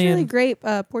Brazilian. That was really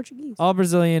great Portuguese. All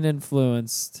Brazilian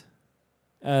influenced,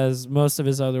 as most of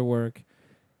his other work.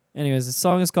 Anyways, the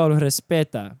song is called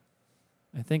Respeta.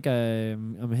 I think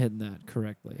I'm hitting that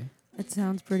correctly. That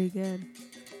sounds pretty good.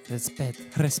 Respeta.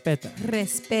 Respeta.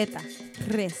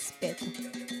 Respeta.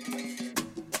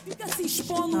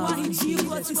 Oh,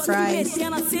 Jesus Christ.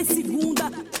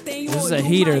 This is a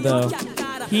heater, though.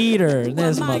 Heater.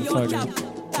 This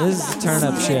motherfucker. This is turn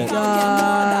up shit.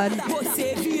 God.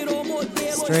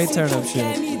 Straight turn up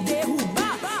shit.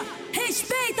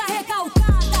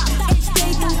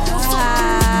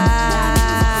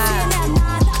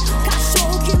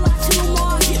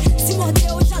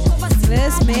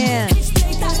 This man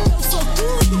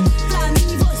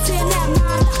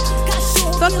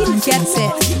fucking gets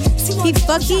it. He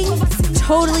fucking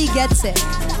totally gets it.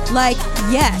 Like,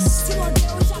 yes,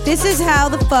 this is how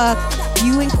the fuck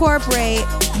you incorporate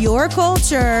your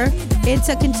culture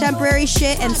into contemporary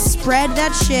shit and spread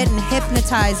that shit and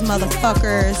hypnotize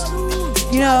motherfuckers.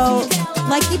 You know,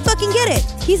 like, you fucking get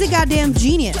it. He's a goddamn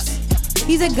genius.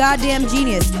 He's a goddamn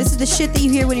genius. This is the shit that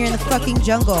you hear when you're in the fucking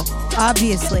jungle,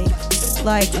 obviously.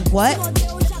 Like, what?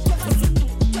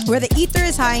 Where the ether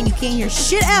is high and you can't hear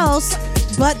shit else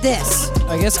but this.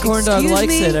 I guess Corndog Excuse likes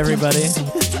me? it, everybody.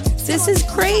 This is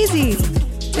crazy.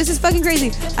 This is fucking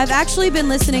crazy. I've actually been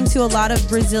listening to a lot of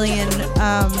Brazilian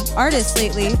artists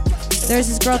lately. There's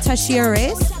this girl, Tassia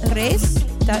Reis.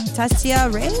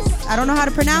 Tassia Reis? I don't know how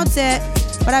to pronounce it,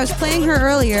 but I was playing her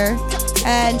earlier,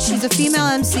 and she's a female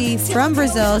MC from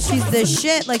Brazil. She's the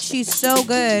shit. Like, she's so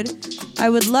good. I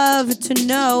would love to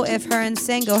know if her and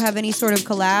Sango have any sort of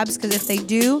collabs, because if they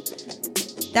do,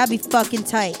 that'd be fucking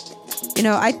tight. You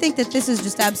know, I think that this is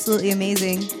just absolutely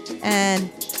amazing, and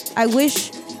I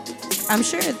wish, I'm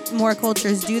sure more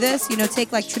cultures do this, you know,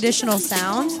 take like traditional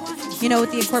sounds, you know,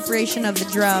 with the incorporation of the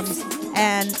drums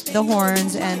and the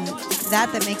horns and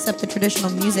that makes up the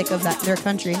traditional music of their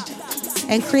country,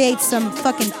 and create some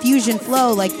fucking fusion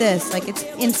flow like this. Like, it's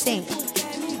insane.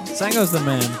 Sango's the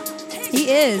man. He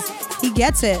is. He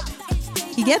gets it.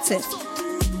 He gets it.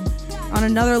 On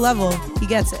another level, he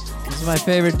gets it. This is my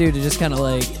favorite dude to just kind of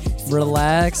like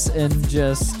relax and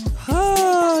just,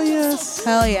 oh, yes.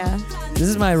 Hell yeah. This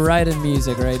is my ride in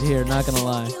music right here, not gonna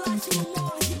lie.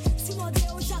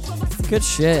 Good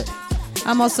shit.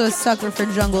 I'm also a sucker for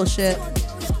jungle shit.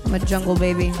 I'm a jungle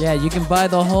baby. Yeah, you can buy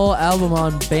the whole album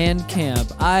on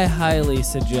Bandcamp. I highly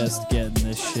suggest getting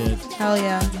this shit. Hell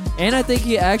yeah. And I think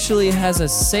he actually has a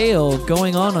sale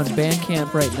going on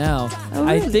Bandcamp right now. Oh,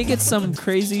 I really? think it's some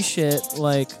crazy shit,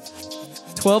 like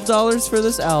 $12 for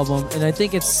this album, and I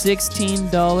think it's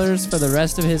 $16 for the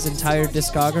rest of his entire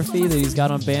discography that he's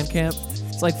got on Bandcamp.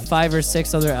 It's like 5 or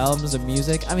 6 other albums of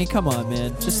music. I mean, come on,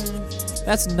 man. Just,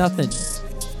 that's nothing.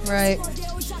 Right.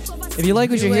 If you like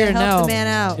what you're hearing Help now, the man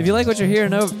out. if you like what you're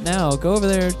hearing now, go over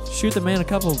there, shoot the man a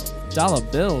couple dollar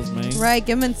bills, man. Right,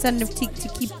 give him incentive to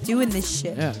keep doing this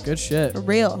shit. Yeah, good shit. For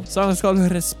real. The song is called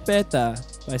Respeta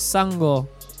by Sango.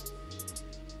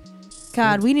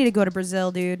 God, we need to go to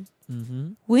Brazil, dude.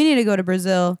 Mm-hmm. We need to go to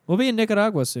Brazil. We'll be in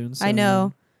Nicaragua soon. So. I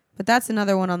know, but that's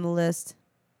another one on the list.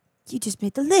 You just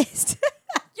made the list.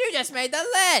 You just made the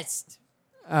list.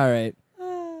 All right.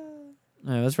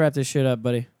 All right, let's wrap this shit up,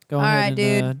 buddy. Go All ahead right,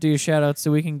 and dude. do your shout outs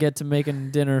so we can get to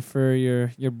making dinner for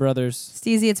your brothers.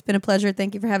 Steezy, it's been a pleasure.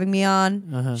 Thank you for having me on.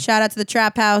 Uh-huh. Shout out to the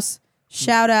Trap House.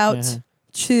 Shout out Uh-huh.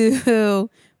 to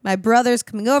my brothers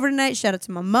coming over tonight. Shout out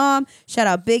to my mom. Shout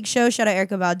out Big Show. Shout out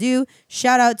Erica Badu.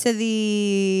 Shout out to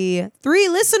the 3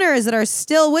 listeners that are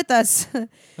still with us. I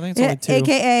think it's only 2.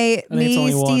 AKA it's me,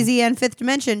 only 1. Steezy, and Fifth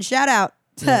Dimension. Shout out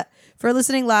Yeah. for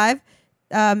listening live.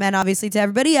 And obviously to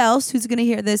everybody else who's going to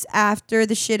hear this after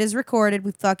the shit is recorded,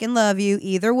 we fucking love you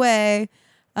either way.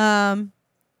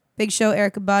 Big Show,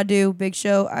 Erica Badu. Big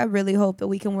Show, I really hope that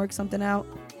we can work something out.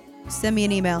 Send me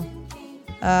an email.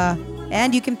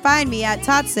 And you can find me at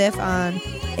Totsif on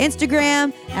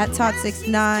Instagram, at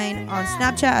Tot69 on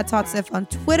Snapchat, at Totsif on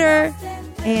Twitter.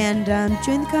 And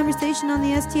join the conversation on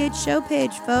the STH Show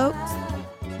page, folks.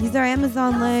 Use our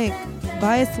Amazon link.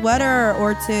 Buy a sweater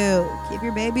or two. Keep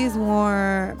your babies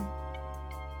warm.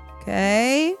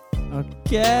 Okay?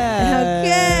 Okay.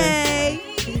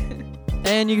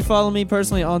 And you can follow me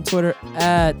personally on Twitter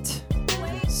at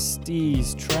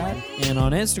Steez Trap and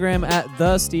on Instagram at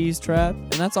The Steez Trap.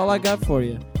 And that's all I got for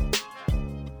you.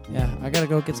 Yeah, I gotta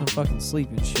go get some fucking sleep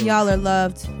and shit. Y'all are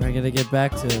loved. I gotta get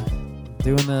back to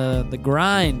doing the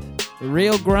grind. The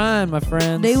real grind, my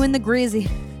friends. Doing the greasy.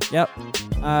 Yep.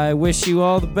 I wish you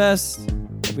all the best.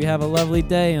 Hope you have a lovely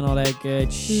day and all that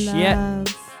good shit.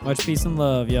 Love. Much peace and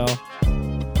love, y'all.